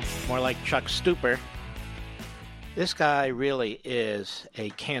 More like Chuck Stuper. This guy really is a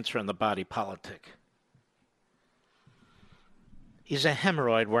cancer in the body politic. He's a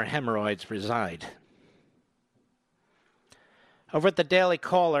hemorrhoid where hemorrhoids reside. Over at the Daily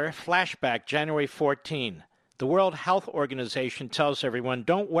Caller, flashback January 14. The World Health Organization tells everyone,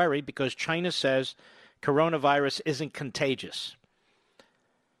 don't worry because China says coronavirus isn't contagious.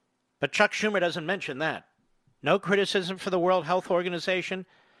 But Chuck Schumer doesn't mention that. No criticism for the World Health Organization.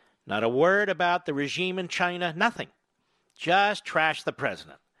 Not a word about the regime in China. Nothing. Just trash the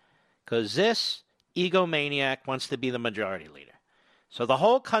president. Because this egomaniac wants to be the majority leader. So the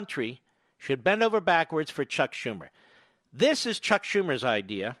whole country should bend over backwards for Chuck Schumer. This is Chuck Schumer's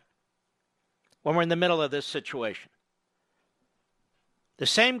idea when we're in the middle of this situation. The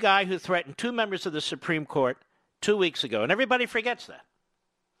same guy who threatened 2 members of the Supreme Court 2 weeks ago. And everybody forgets that.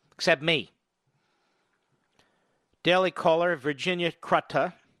 Except me. Daily Caller, Virginia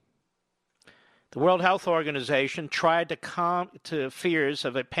Crutta. The World Health Organization tried to calm to fears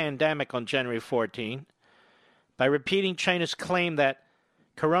of a pandemic on January 14 by repeating China's claim that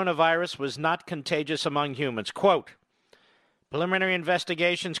coronavirus was not contagious among humans. Quote, preliminary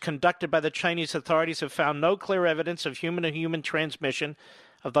investigations conducted by the Chinese authorities have found no clear evidence of human-to-human transmission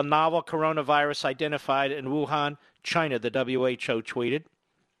of the novel coronavirus identified in Wuhan, China, the WHO tweeted.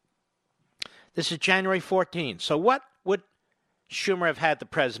 This is January 14. So what would Schumer have had the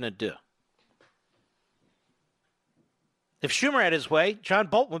president do? If Schumer had his way, John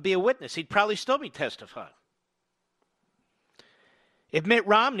Bolton would be a witness. He'd probably still be testifying. If Mitt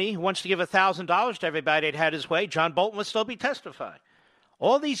Romney, who wants to give $1,000 to everybody, had had his way, John Bolton would still be testifying.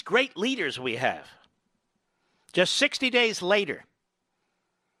 All these great leaders we have. Just 60 days later,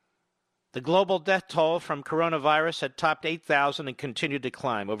 the global death toll from coronavirus had topped 8,000 and continued to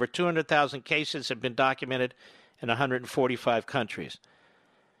climb. Over 200,000 cases have been documented in 145 countries.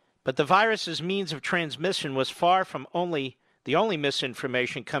 But the virus's means of transmission was far from the only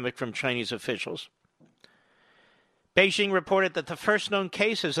misinformation coming from Chinese officials. Beijing reported that the first known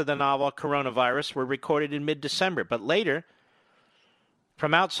cases of the novel coronavirus were recorded in mid-December, but later,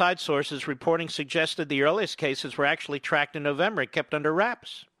 from outside sources, reporting suggested the earliest cases were actually tracked in November and kept under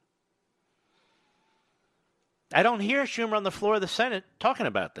wraps. I don't hear Schumer on the floor of the Senate talking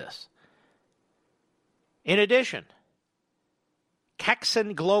about this. In addition,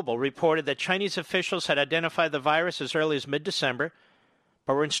 Caxin Global reported that Chinese officials had identified the virus as early as mid-December,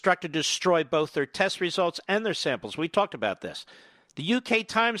 but were instructed to destroy both their test results and their samples. We talked about this. The UK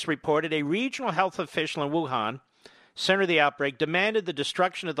Times reported a regional health official in Wuhan, center of the outbreak, demanded the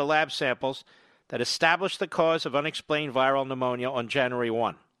destruction of the lab samples that established the cause of unexplained viral pneumonia on January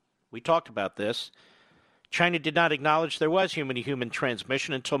 1. We talked about this. China did not acknowledge there was human-to-human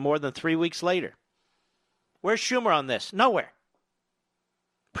transmission until more than 3 weeks later. Where's Schumer on this? Nowhere.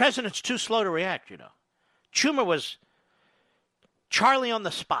 President's too slow to react, you know. Schumer was Charlie on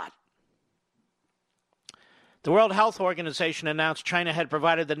the spot. The World Health Organization announced China had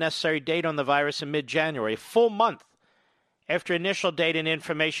provided the necessary data on the virus in mid-January, a full month after initial data and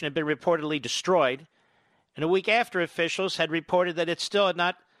information had been reportedly destroyed, and a week after officials had reported that it still had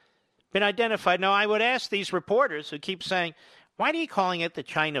not been identified. Now, I would ask these reporters who keep saying, why are you calling it the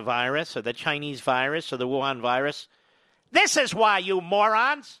China virus or the Chinese virus or the Wuhan virus? This is why, you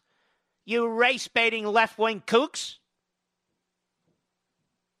morons! You race-baiting left-wing kooks!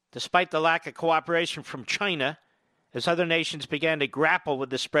 Despite the lack of cooperation from China, as other nations began to grapple with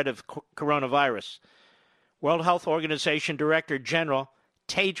the spread of coronavirus, World Health Organization Director General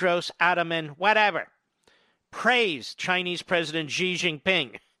Tedros Adhanom whatever praised Chinese President Xi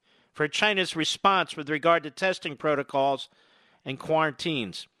Jinping for China's response with regard to testing protocols and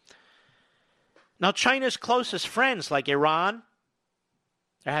quarantines. Now, China's closest friends, like Iran,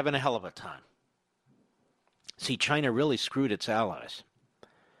 they're having a hell of a time. See, China really screwed its allies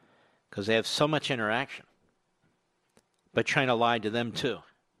because they have so much interaction. But China lied to them, too.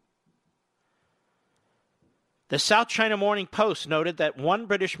 The South China Morning Post noted that one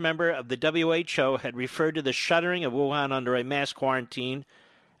British member of the WHO had referred to the shuttering of Wuhan under a mass quarantine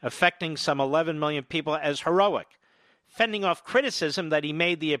affecting some 11 million people as heroic, fending off criticism that he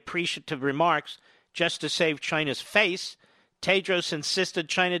made the appreciative remarks just to save China's face. Tedros insisted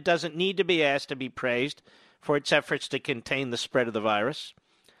China doesn't need to be asked to be praised for its efforts to contain the spread of the virus.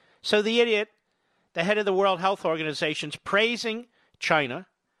 So the idiot the head of the World Health Organization, praising China,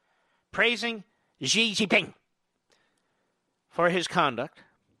 praising Xi Jinping for his conduct.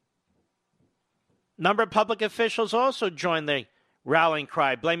 A number of public officials also joined the rallying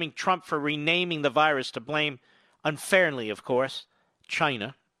cry, blaming Trump for renaming the virus to blame, unfairly, of course,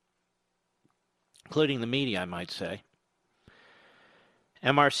 China, including the media, I might say.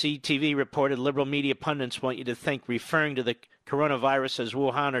 MRC TV reported liberal media pundits want you to think referring to the coronavirus as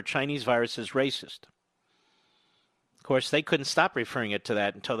Wuhan or Chinese virus is racist. Of course, they couldn't stop referring it to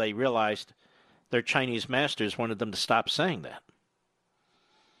that until they realized their Chinese masters wanted them to stop saying that.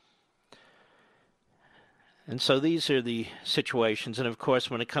 And so these are the situations. And, of course,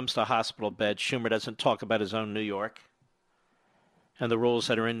 when it comes to hospital beds, Schumer doesn't talk about his own New York and the rules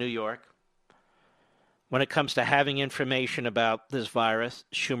that are in New York. When it comes to having information about this virus,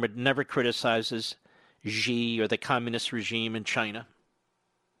 Schumer never criticizes Xi or the communist regime in China.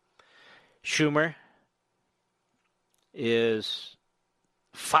 Schumer is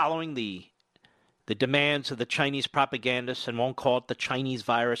following the demands of the Chinese propagandists and won't call it the Chinese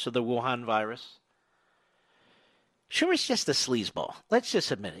virus or the Wuhan virus. Schumer's just a sleazeball. Let's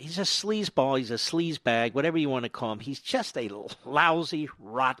just admit it. He's a sleazeball. He's a sleazebag, whatever you want to call him. He's just a lousy,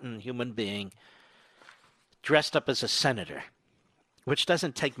 rotten human being dressed up as a senator, which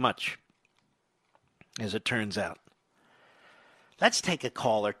doesn't take much, as it turns out. Let's take a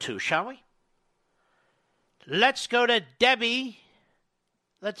call or two, shall we? Let's go to Debbie.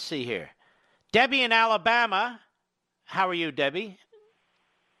 Let's see here. Debbie in Alabama. How are you, Debbie?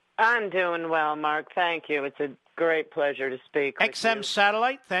 I'm doing well, Mark. Thank you. It's a great pleasure to speak with you. XM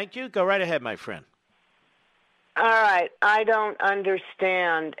Satellite, thank you. Go right ahead, my friend. All right. I don't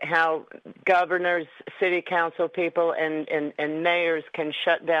understand how governors, city council people, and mayors can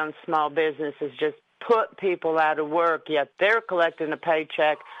shut down small businesses, just put people out of work, yet they're collecting a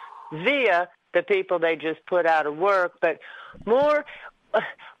paycheck via the people they just put out of work. But more,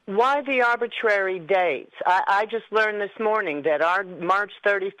 why the arbitrary dates? I just learned this morning that our March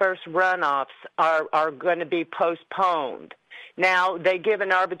 31st runoffs are going to be postponed. Now, they give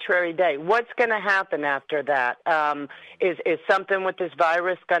an arbitrary date. What's going to happen after that? Is something with this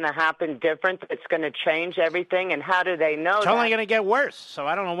virus going to happen different? It's going to change everything? And how do they know It's only going to get worse, so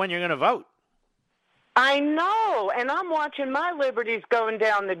I don't know when you're going to vote. I know, and I'm watching my liberties going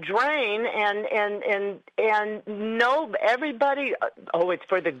down the drain, and no, everybody, it's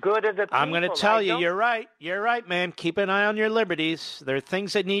for the good of the people. I'm going to tell you, you're right. You're right, man. Keep an eye on your liberties. There are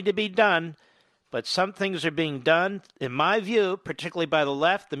things that need to be done. But some things are being done, in my view, particularly by the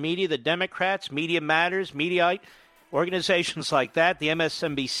left, the media, the Democrats, Media Matters, Mediaite, organizations like that, the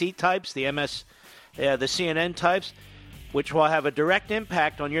MSNBC types, the CNN types, which will have a direct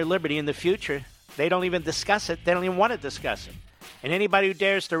impact on your liberty in the future. They don't even discuss it. They don't even want to discuss it. And anybody who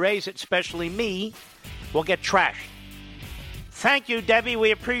dares to raise it, especially me, will get trashed. Thank you, Debbie.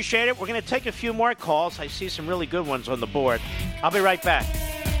 We appreciate it. We're going to take a few more calls. I see some really good ones on the board. I'll be right back.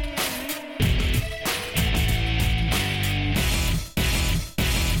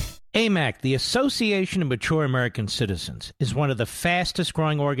 AMAC, the Association of Mature American Citizens, is one of the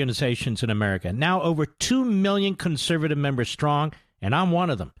fastest-growing organizations in America, now over 2 million conservative members strong, and I'm one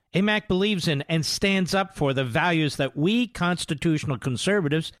of them. AMAC believes in and stands up for the values that we constitutional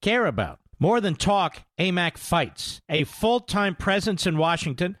conservatives care about. More than talk, AMAC fights. A full-time presence in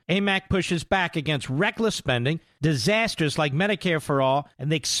Washington, AMAC pushes back against reckless spending, disasters like Medicare for All,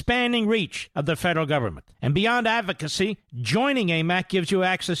 and the expanding reach of the federal government. And beyond advocacy, joining AMAC gives you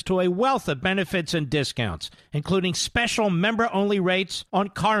access to a wealth of benefits and discounts, including special member-only rates on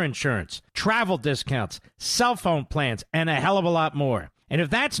car insurance, travel discounts, cell phone plans, and a hell of a lot more. And if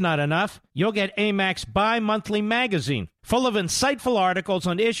that's not enough, you'll get AMAC's bi-monthly magazine, full of insightful articles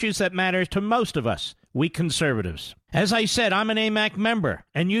on issues that matter to most of us, we conservatives. As I said, I'm an AMAC member,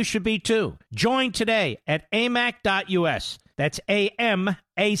 and you should be too. Join today at amac.us. That's AMAC.us.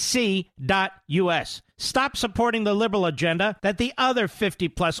 Stop supporting the liberal agenda that the other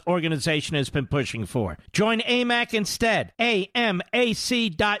 50-plus organization has been pushing for. Join AMAC instead. AMAC.us.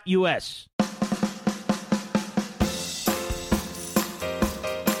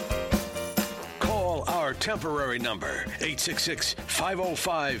 Temporary number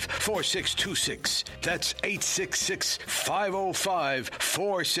 866-505-4626. That's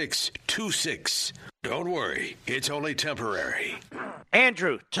 866-505-4626. Don't worry, it's only temporary.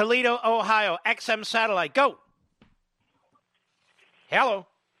 Andrew, Toledo, Ohio, XM Satellite, go. Hello.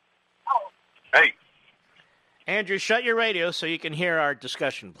 Hey. Andrew, shut your radio so you can hear our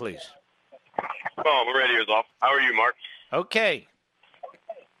discussion, please. Oh, my radio's off. How are you, Mark? Okay.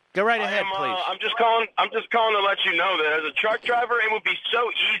 Go right ahead, please. I'm just calling to let you know that as a truck driver, it would be so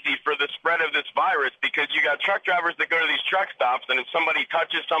easy for the spread of this virus because you got truck drivers that go to these truck stops, and if somebody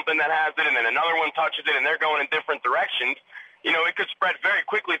touches something that has it, and then another one touches it, and they're going in different directions, it could spread very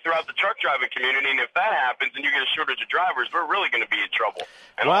quickly throughout the truck driving community. And if that happens, and you get a shortage of drivers, we're really going to be in trouble.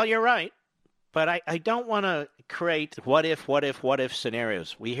 Well, you're right, but I don't want to create what if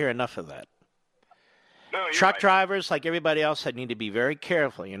scenarios. We hear enough of that. No, truck drivers, like everybody else, need to be very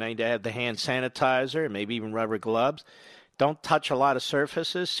careful. You need to have the hand sanitizer, maybe even rubber gloves. Don't touch a lot of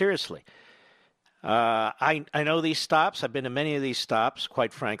surfaces. Seriously. I know these stops. I've been to many of these stops,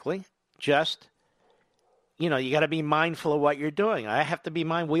 quite frankly. Just, you got to be mindful of what you're doing.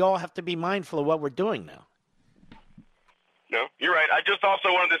 We all have to be mindful of what we're doing now. No, you're right. I just also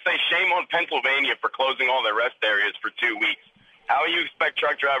wanted to say shame on Pennsylvania for closing all their rest areas for 2 weeks. How do you expect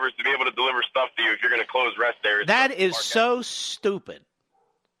truck drivers to be able to deliver stuff to you if you're going to close rest areas? That is so stupid.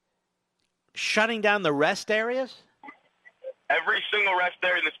 Shutting down the rest areas? Every single rest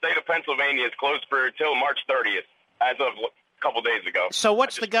area in the state of Pennsylvania is closed until March 30th, as of a couple days ago. So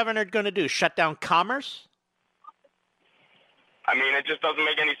what's the governor going to do? Shut down commerce? I mean, it just doesn't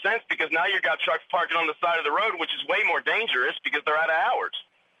make any sense because now you've got trucks parking on the side of the road, which is way more dangerous because they're out of hours.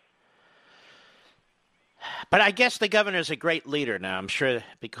 But I guess the governor's a great leader now, I'm sure,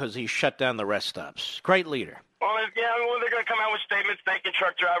 because he shut down the rest stops. Great leader. Well, they're going to come out with statements thanking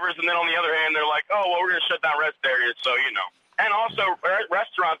truck drivers, and then on the other hand, they're like, oh, well, we're going to shut down rest areas, so, And also,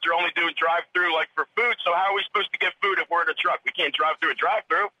 restaurants are only doing drive-through, like, for food, so how are we supposed to get food if we're in a truck? We can't drive through a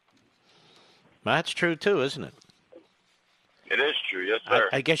drive-through. That's true, too, isn't it? It is true, yes, sir.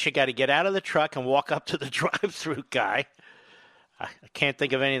 I guess you got to get out of the truck and walk up to the drive-through guy. I can't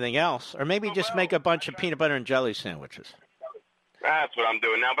think of anything else. Or maybe just make a bunch of peanut butter and jelly sandwiches. That's what I'm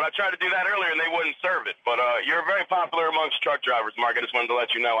doing now. But I tried to do that earlier, and they wouldn't serve it. But you're very popular amongst truck drivers, Mark. I just wanted to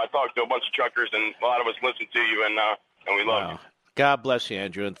let you know. I talked to a bunch of truckers, and a lot of us listen to you, and we love you. God bless you,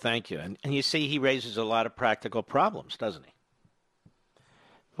 Andrew, and thank you. And you see, he raises a lot of practical problems, doesn't he?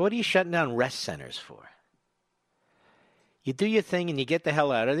 What are you shutting down rest centers for? You do your thing, and you get the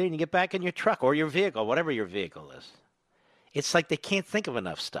hell out of there, and you get back in your truck or your vehicle, whatever your vehicle is. It's like they can't think of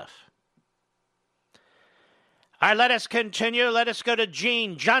enough stuff. All right, let us continue. Let us go to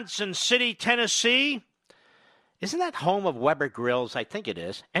Gene, Johnson City, Tennessee. Isn't that home of Weber Grills? I think it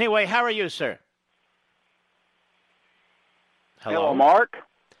is. Anyway, how are you, sir? Hello, Mark.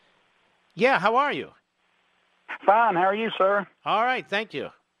 Yeah, how are you? Fine. How are you, sir? All right, thank you.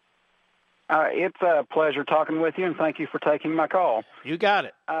 It's a pleasure talking with you, and thank you for taking my call. You got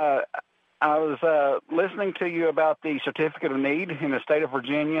it. I was listening to you about the certificate of need in the state of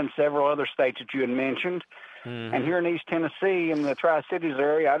Virginia and several other states that you had mentioned. Mm-hmm. And here in East Tennessee, in the Tri-Cities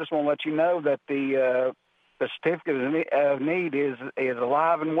area, I just want to let you know that the certificate of need is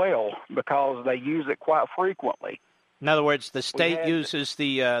alive and well because they use it quite frequently. In other words, the state uses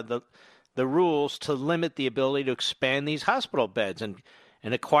the rules to limit the ability to expand these hospital beds and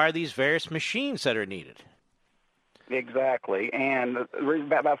acquire these various machines that are needed. Exactly. And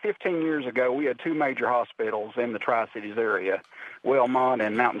about 15 years ago, we had two major hospitals in the Tri-Cities area, Wellmont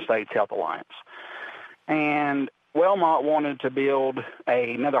and Mountain States Health Alliance. And Wellmont wanted to build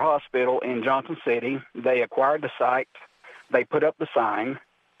another hospital in Johnson City. They acquired the site. They put up the sign.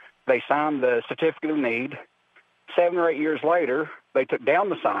 They signed the certificate of need. 7 or 8 years later, they took down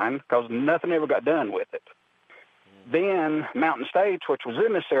the sign because nothing ever got done with it. Then Mountain States, which was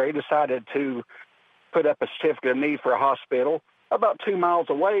in this area, decided to put up a certificate of need for a hospital about 2 miles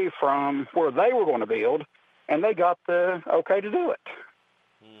away from where they were going to build, and they got the okay to do it.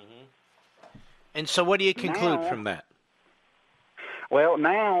 Mm-hmm. And so what do you conclude from that? Well,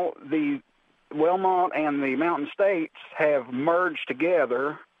 now the Wellmont and the Mountain States have merged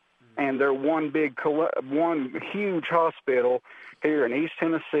together, and they're one huge hospital here in East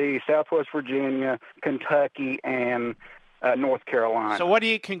Tennessee, Southwest Virginia, Kentucky, and North Carolina. So what do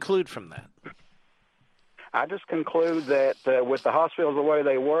you conclude from that? I just conclude that with the hospitals the way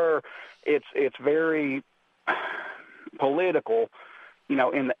they were, it's very political,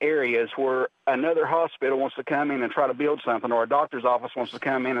 in the areas where another hospital wants to come in and try to build something, or a doctor's office wants to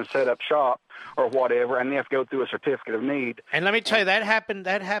come in and set up shop or whatever, and they have to go through a certificate of need. And let me tell you, that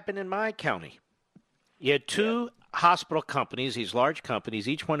happened in my county. You had two hospital companies, these large companies,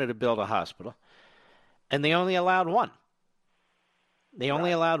 each wanted to build a hospital, and they only allowed one.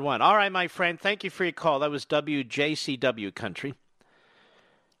 Allowed one. All right, my friend, thank you for your call. That was WJCW Country.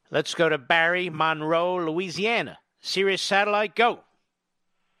 Let's go to Barry, Monroe, Louisiana. Sirius Satellite, go.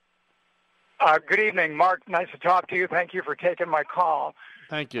 Good evening, Mark. Nice to talk to you. Thank you for taking my call.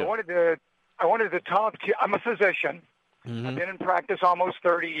 Thank you. I wanted to talk to you. I'm a physician, I've been in practice almost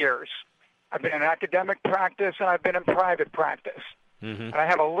 30 years. I've been in academic practice, and I've been in private practice. And I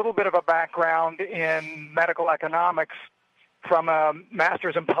have a little bit of a background in medical economics from a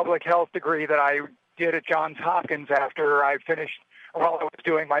master's in public health degree that I did at Johns Hopkins after I finished, while I was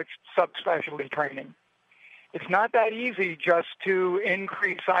doing my subspecialty training. It's not that easy just to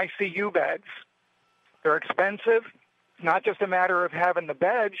increase ICU beds. They're expensive. It's not just a matter of having the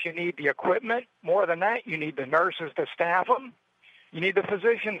beds. You need the equipment. More than that, you need the nurses to staff them. You need the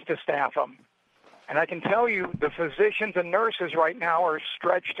physicians to staff them. And I can tell you the physicians and nurses right now are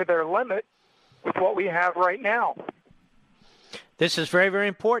stretched to their limit with what we have right now. This is very, very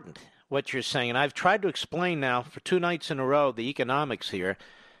important, what you're saying. And I've tried to explain now for 2 nights in a row the economics here,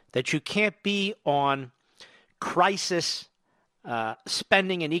 that you can't be on crisis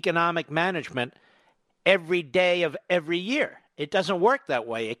spending and economic management every day of every year. It doesn't work that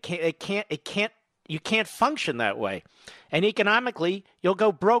way. You can't function that way. And economically, you'll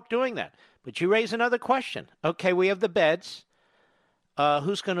go broke doing that. But you raise another question. Okay, we have the beds.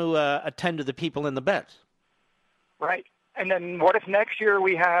 Who's going to attend to the people in the beds? Right. And then what if next year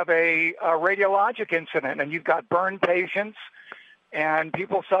we have a radiologic incident and you've got burn patients and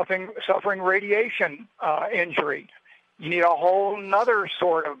people suffering radiation injury? You need a whole nother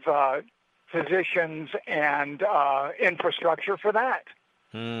sort of physicians and infrastructure for that.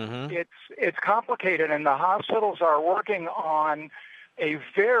 It's complicated, and the hospitals are working on a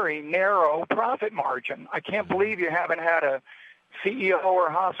very narrow profit margin. I can't believe you haven't had a CEO or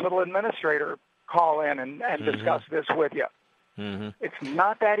hospital administrator call in and discuss this with you. It's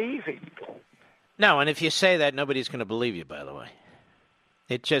not that easy. No, and if you say that, nobody's going to believe you, by the way.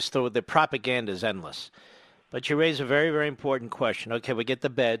 It just, the propaganda is endless. But you raise a very, very important question. Okay, we get the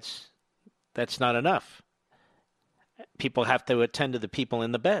beds. That's not enough. People have to attend to the people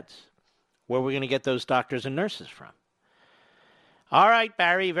in the beds. Where are we going to get those doctors and nurses from? All right,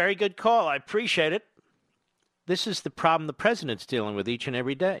 Barry, very good call. I appreciate it. This is the problem the president's dealing with each and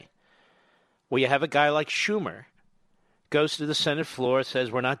every day. Well, you have a guy like Schumer, goes to the Senate floor, says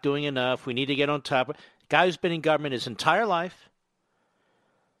we're not doing enough, we need to get on top of it. Guy who's been in government his entire life.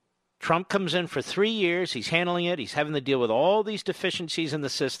 Trump comes in for 3 years, he's handling it, he's having to deal with all these deficiencies in the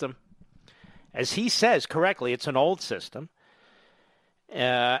system. As he says correctly, it's an old system.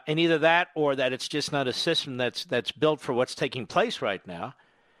 And either that or that it's just not a system that's built for what's taking place right now.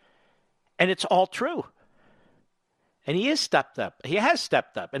 And it's all true. And he has stepped up. He has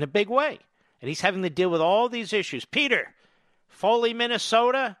stepped up in a big way. And he's having to deal with all these issues. Peter, Foley,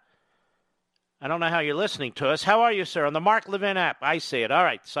 Minnesota. I don't know how you're listening to us. How are you, sir? On the Mark Levin app. I see it. All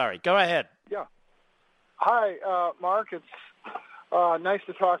right. Sorry. Go ahead. Yeah. Hi, Mark. It's nice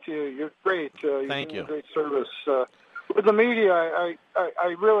to talk to you. You're great. Thank you. Great service. With the media,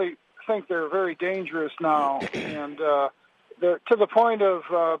 I really think they're very dangerous now. And they're to the point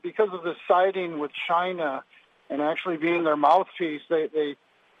of, because of the siding with China and actually being their mouthpiece, they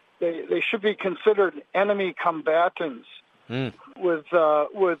should be considered enemy combatants with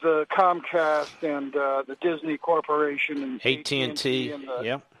Comcast and the Disney Corporation and AT&T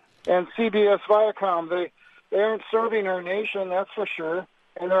and CBS Viacom. They aren't serving our nation, that's for sure,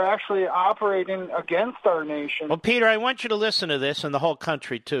 and they're actually operating against our nation. Well, Peter, I want you to listen to this, and the whole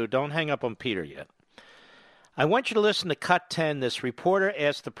country too. Don't hang up on Peter yet. I want you to listen to Cut 10. This reporter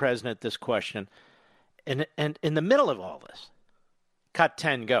asked the president this question, and in the middle of all this. Cut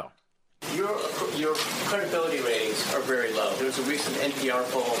 10, go. Your credibility ratings are very low. There was a recent NPR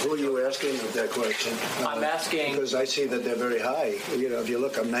poll. Who are you asking that question? I'm asking... Because I see that they're very high. You know, if you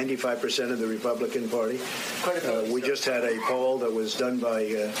look, I'm 95% of the Republican Party. We just had a poll that was done by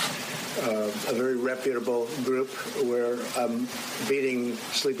a very reputable group where I'm beating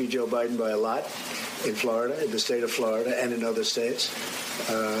Sleepy Joe Biden by a lot in Florida, in the state of Florida, and in other states.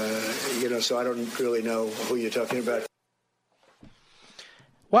 So I don't really know who you're talking about.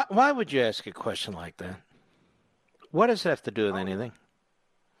 Why would you ask a question like that? What does it have to do with anything?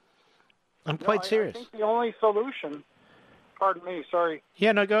 I'm quite serious. I think the only solution, pardon me, sorry.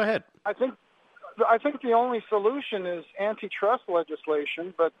 Yeah, no, go ahead. I think the only solution is antitrust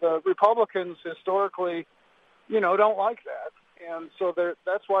legislation, but the Republicans historically, don't like that. And so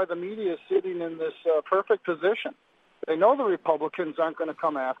that's why the media is sitting in this perfect position. They know the Republicans aren't going to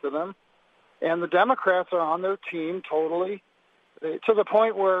come after them, and the Democrats are on their team totally, to the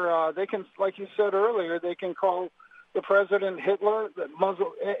point where they can, like you said earlier, they can call the president Hitler,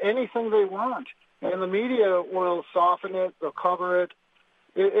 anything they want. And the media will soften it, they'll cover it.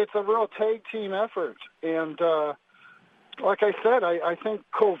 It's a real tag team effort. And like I said, I think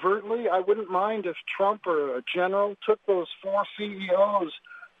covertly, I wouldn't mind if Trump or a general took those 4 CEOs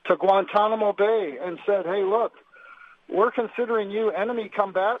to Guantanamo Bay and said, hey, look, we're considering you enemy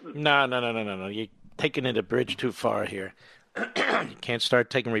combatant. No. You're taking it a bridge too far here. You can't start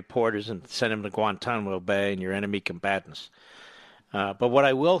taking reporters and send them to Guantanamo Bay and your enemy combatants. But what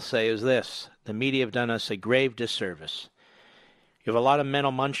I will say is this. The media have done us a grave disservice. You have a lot of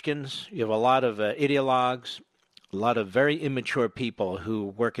mental munchkins. You have a lot of ideologues, a lot of very immature people who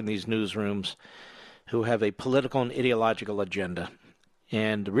work in these newsrooms who have a political and ideological agenda.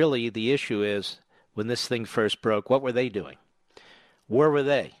 And really the issue is, when this thing first broke, what were they doing? Where were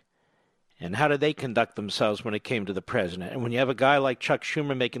they? And how did they conduct themselves when it came to the president? And when you have a guy like Chuck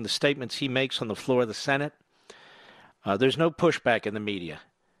Schumer making the statements he makes on the floor of the Senate, there's no pushback in the media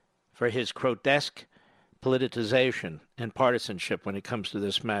for his grotesque politicization and partisanship when it comes to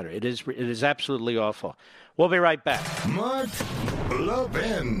this matter. It is absolutely awful. We'll be right back. Mark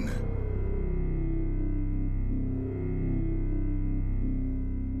Levin.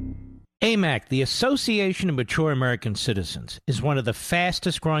 AMAC, the Association of Mature American Citizens, is one of the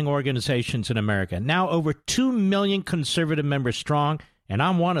fastest-growing organizations in America, now over 2 million conservative members strong, and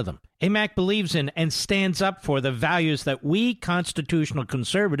I'm one of them. AMAC believes in and stands up for the values that we constitutional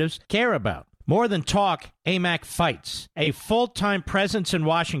conservatives care about. More than talk, AMAC fights. A full-time presence in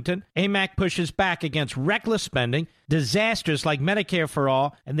Washington, AMAC pushes back against reckless spending, disasters like Medicare for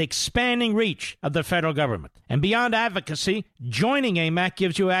All, and the expanding reach of the federal government. And beyond advocacy, joining AMAC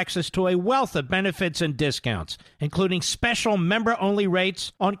gives you access to a wealth of benefits and discounts, including special member-only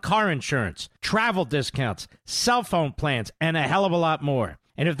rates on car insurance, travel discounts, cell phone plans, and a hell of a lot more.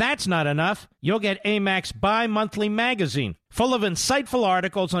 And if that's not enough, you'll get AMAC's bi-monthly magazine, full of insightful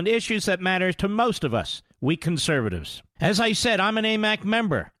articles on issues that matter to most of us, we conservatives. As I said, I'm an AMAC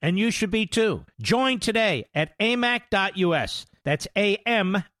member, and you should be too. Join today at amac.us. That's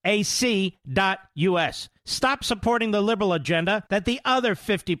AMAC.us. Stop supporting the liberal agenda that the other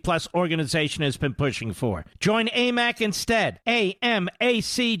 50-plus organization has been pushing for. Join AMAC instead. AMAC.us.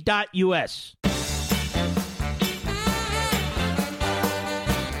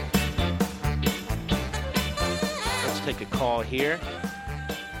 Take a call here.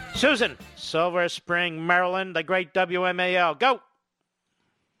 Susan, Silver Spring, Maryland, the great WMAL. Go.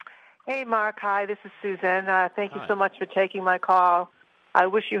 Hey, Mark. Hi, this is Susan. Thank you so much for taking my call. I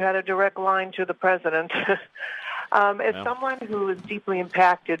wish you had a direct line to the president. As someone who is deeply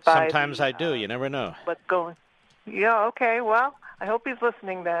impacted by... Sometimes I do. You never know. What's going... Yeah, okay. Well, I hope he's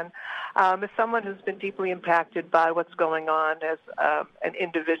listening then. As someone who's been deeply impacted by what's going on as an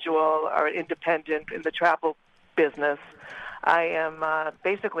individual or an independent in the travel business, I am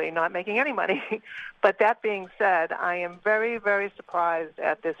basically not making any money. But that being said, I am very, very surprised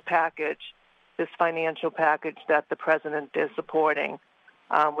at this package, this financial package that the president is supporting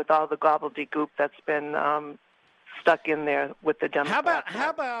with all the gobbledygook that's been stuck in there with the Democrats. How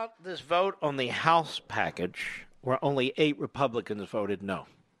about this vote on the House package where only 8 Republicans voted no?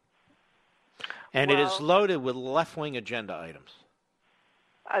 And it is loaded with left-wing agenda items.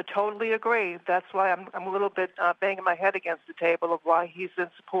 I totally agree. That's why I'm a little bit banging my head against the table of why he's in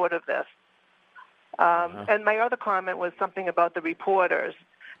support of this. And my other comment was something about the reporters.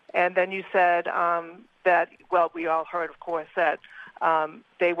 And then you said that, well, we all heard, of course, that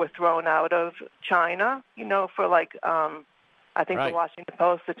they were thrown out of China, for I think the Washington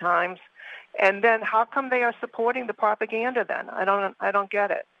Post, the Times. And then how come they are supporting the propaganda then? I don't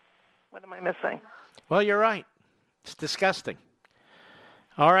get it. What am I missing? Well, you're right. It's disgusting.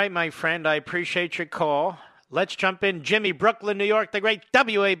 All right, my friend, I appreciate your call. Let's jump in. Jimmy, Brooklyn, New York, the great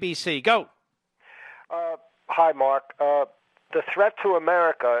WABC. Go. Hi, Mark. The threat to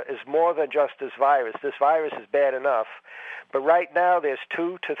America is more than just this virus. This virus is bad enough. But right now there's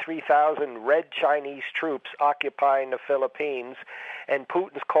 2,000 to 3,000 red Chinese troops occupying the Philippines, and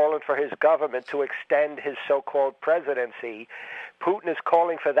Putin's calling for his government to extend his so-called presidency. Putin is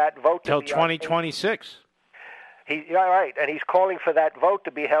calling for that vote till 2026. Right, and he's calling for that vote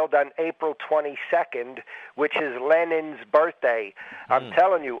to be held on April 22nd, which is Lenin's birthday. I'm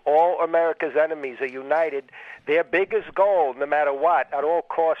telling you, all America's enemies are united. Their biggest goal, no matter what, at all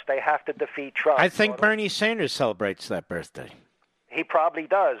costs, they have to defeat Trump. I think Bernie Sanders celebrates that birthday. He probably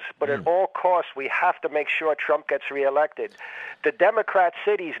does, but at all costs, we have to make sure Trump gets reelected. The Democrat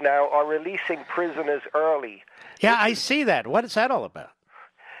cities now are releasing prisoners early. Yeah, I see that. What is that all about?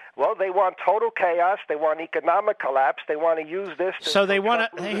 Well, they want total chaos. They want economic collapse. They want to use this. So they want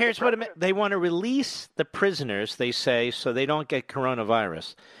to. Here's what they want to release the prisoners. They say so they don't get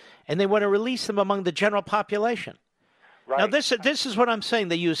coronavirus, and they want to release them among the general population. Right. Now this is what I'm saying.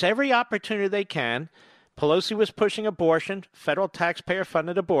 They use every opportunity they can. Pelosi was pushing abortion, federal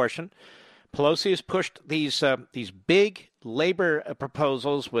taxpayer-funded abortion. Pelosi has pushed these big labor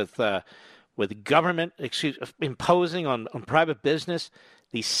proposals with with government imposing on private business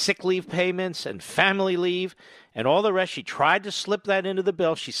these sick leave payments and family leave and all the rest. She tried to slip that into the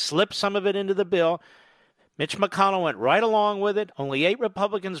bill. She slipped some of it into the bill. Mitch McConnell went right along with it. Only 8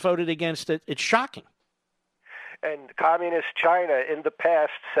 Republicans voted against it. It's shocking. And communist China in the past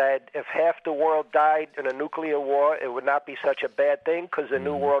said if half the world died in a nuclear war, it would not be such a bad thing because the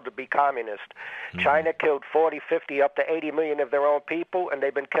new world would be communist. China killed 40, 50, up to 80 million of their own people, and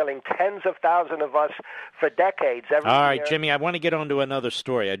they've been killing tens of thousands of us for decades. All right, Jimmy, I want to get on to another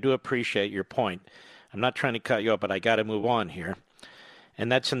story. I do appreciate your point. I'm not trying to cut you off, but I got to move on here.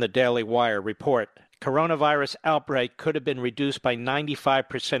 And that's in the Daily Wire report. Coronavirus outbreak could have been reduced by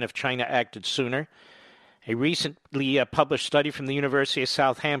 95% if China acted sooner. A recently published study from the University of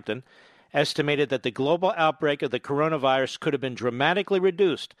Southampton estimated that the global outbreak of the coronavirus could have been dramatically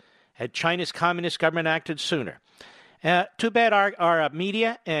reduced had China's communist government acted sooner. Too bad our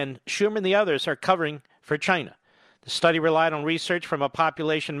media and Schumer and the others are covering for China. The study relied on research from a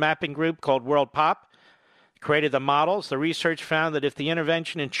population mapping group called World Pop. Created the models. The research found that if the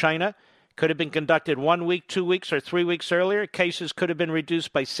intervention in China could have been conducted 1 week, 2 weeks, or 3 weeks earlier, cases could have been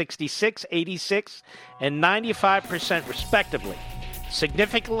reduced by 66, 86, and 95% respectively,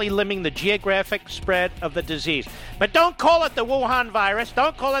 significantly limiting the geographic spread of the disease. But don't call it the Wuhan virus.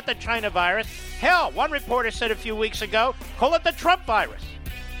 Don't call it the China virus. Hell, one reporter said a few weeks ago, call it the Trump virus.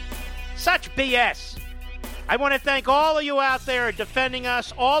 Such BS. I want to thank all of you out there who are defending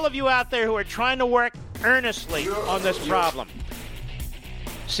us, all of you out there who are trying to work earnestly on this problem.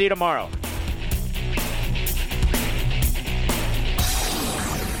 See you tomorrow.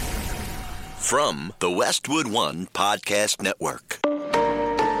 From the Westwood One Podcast Network.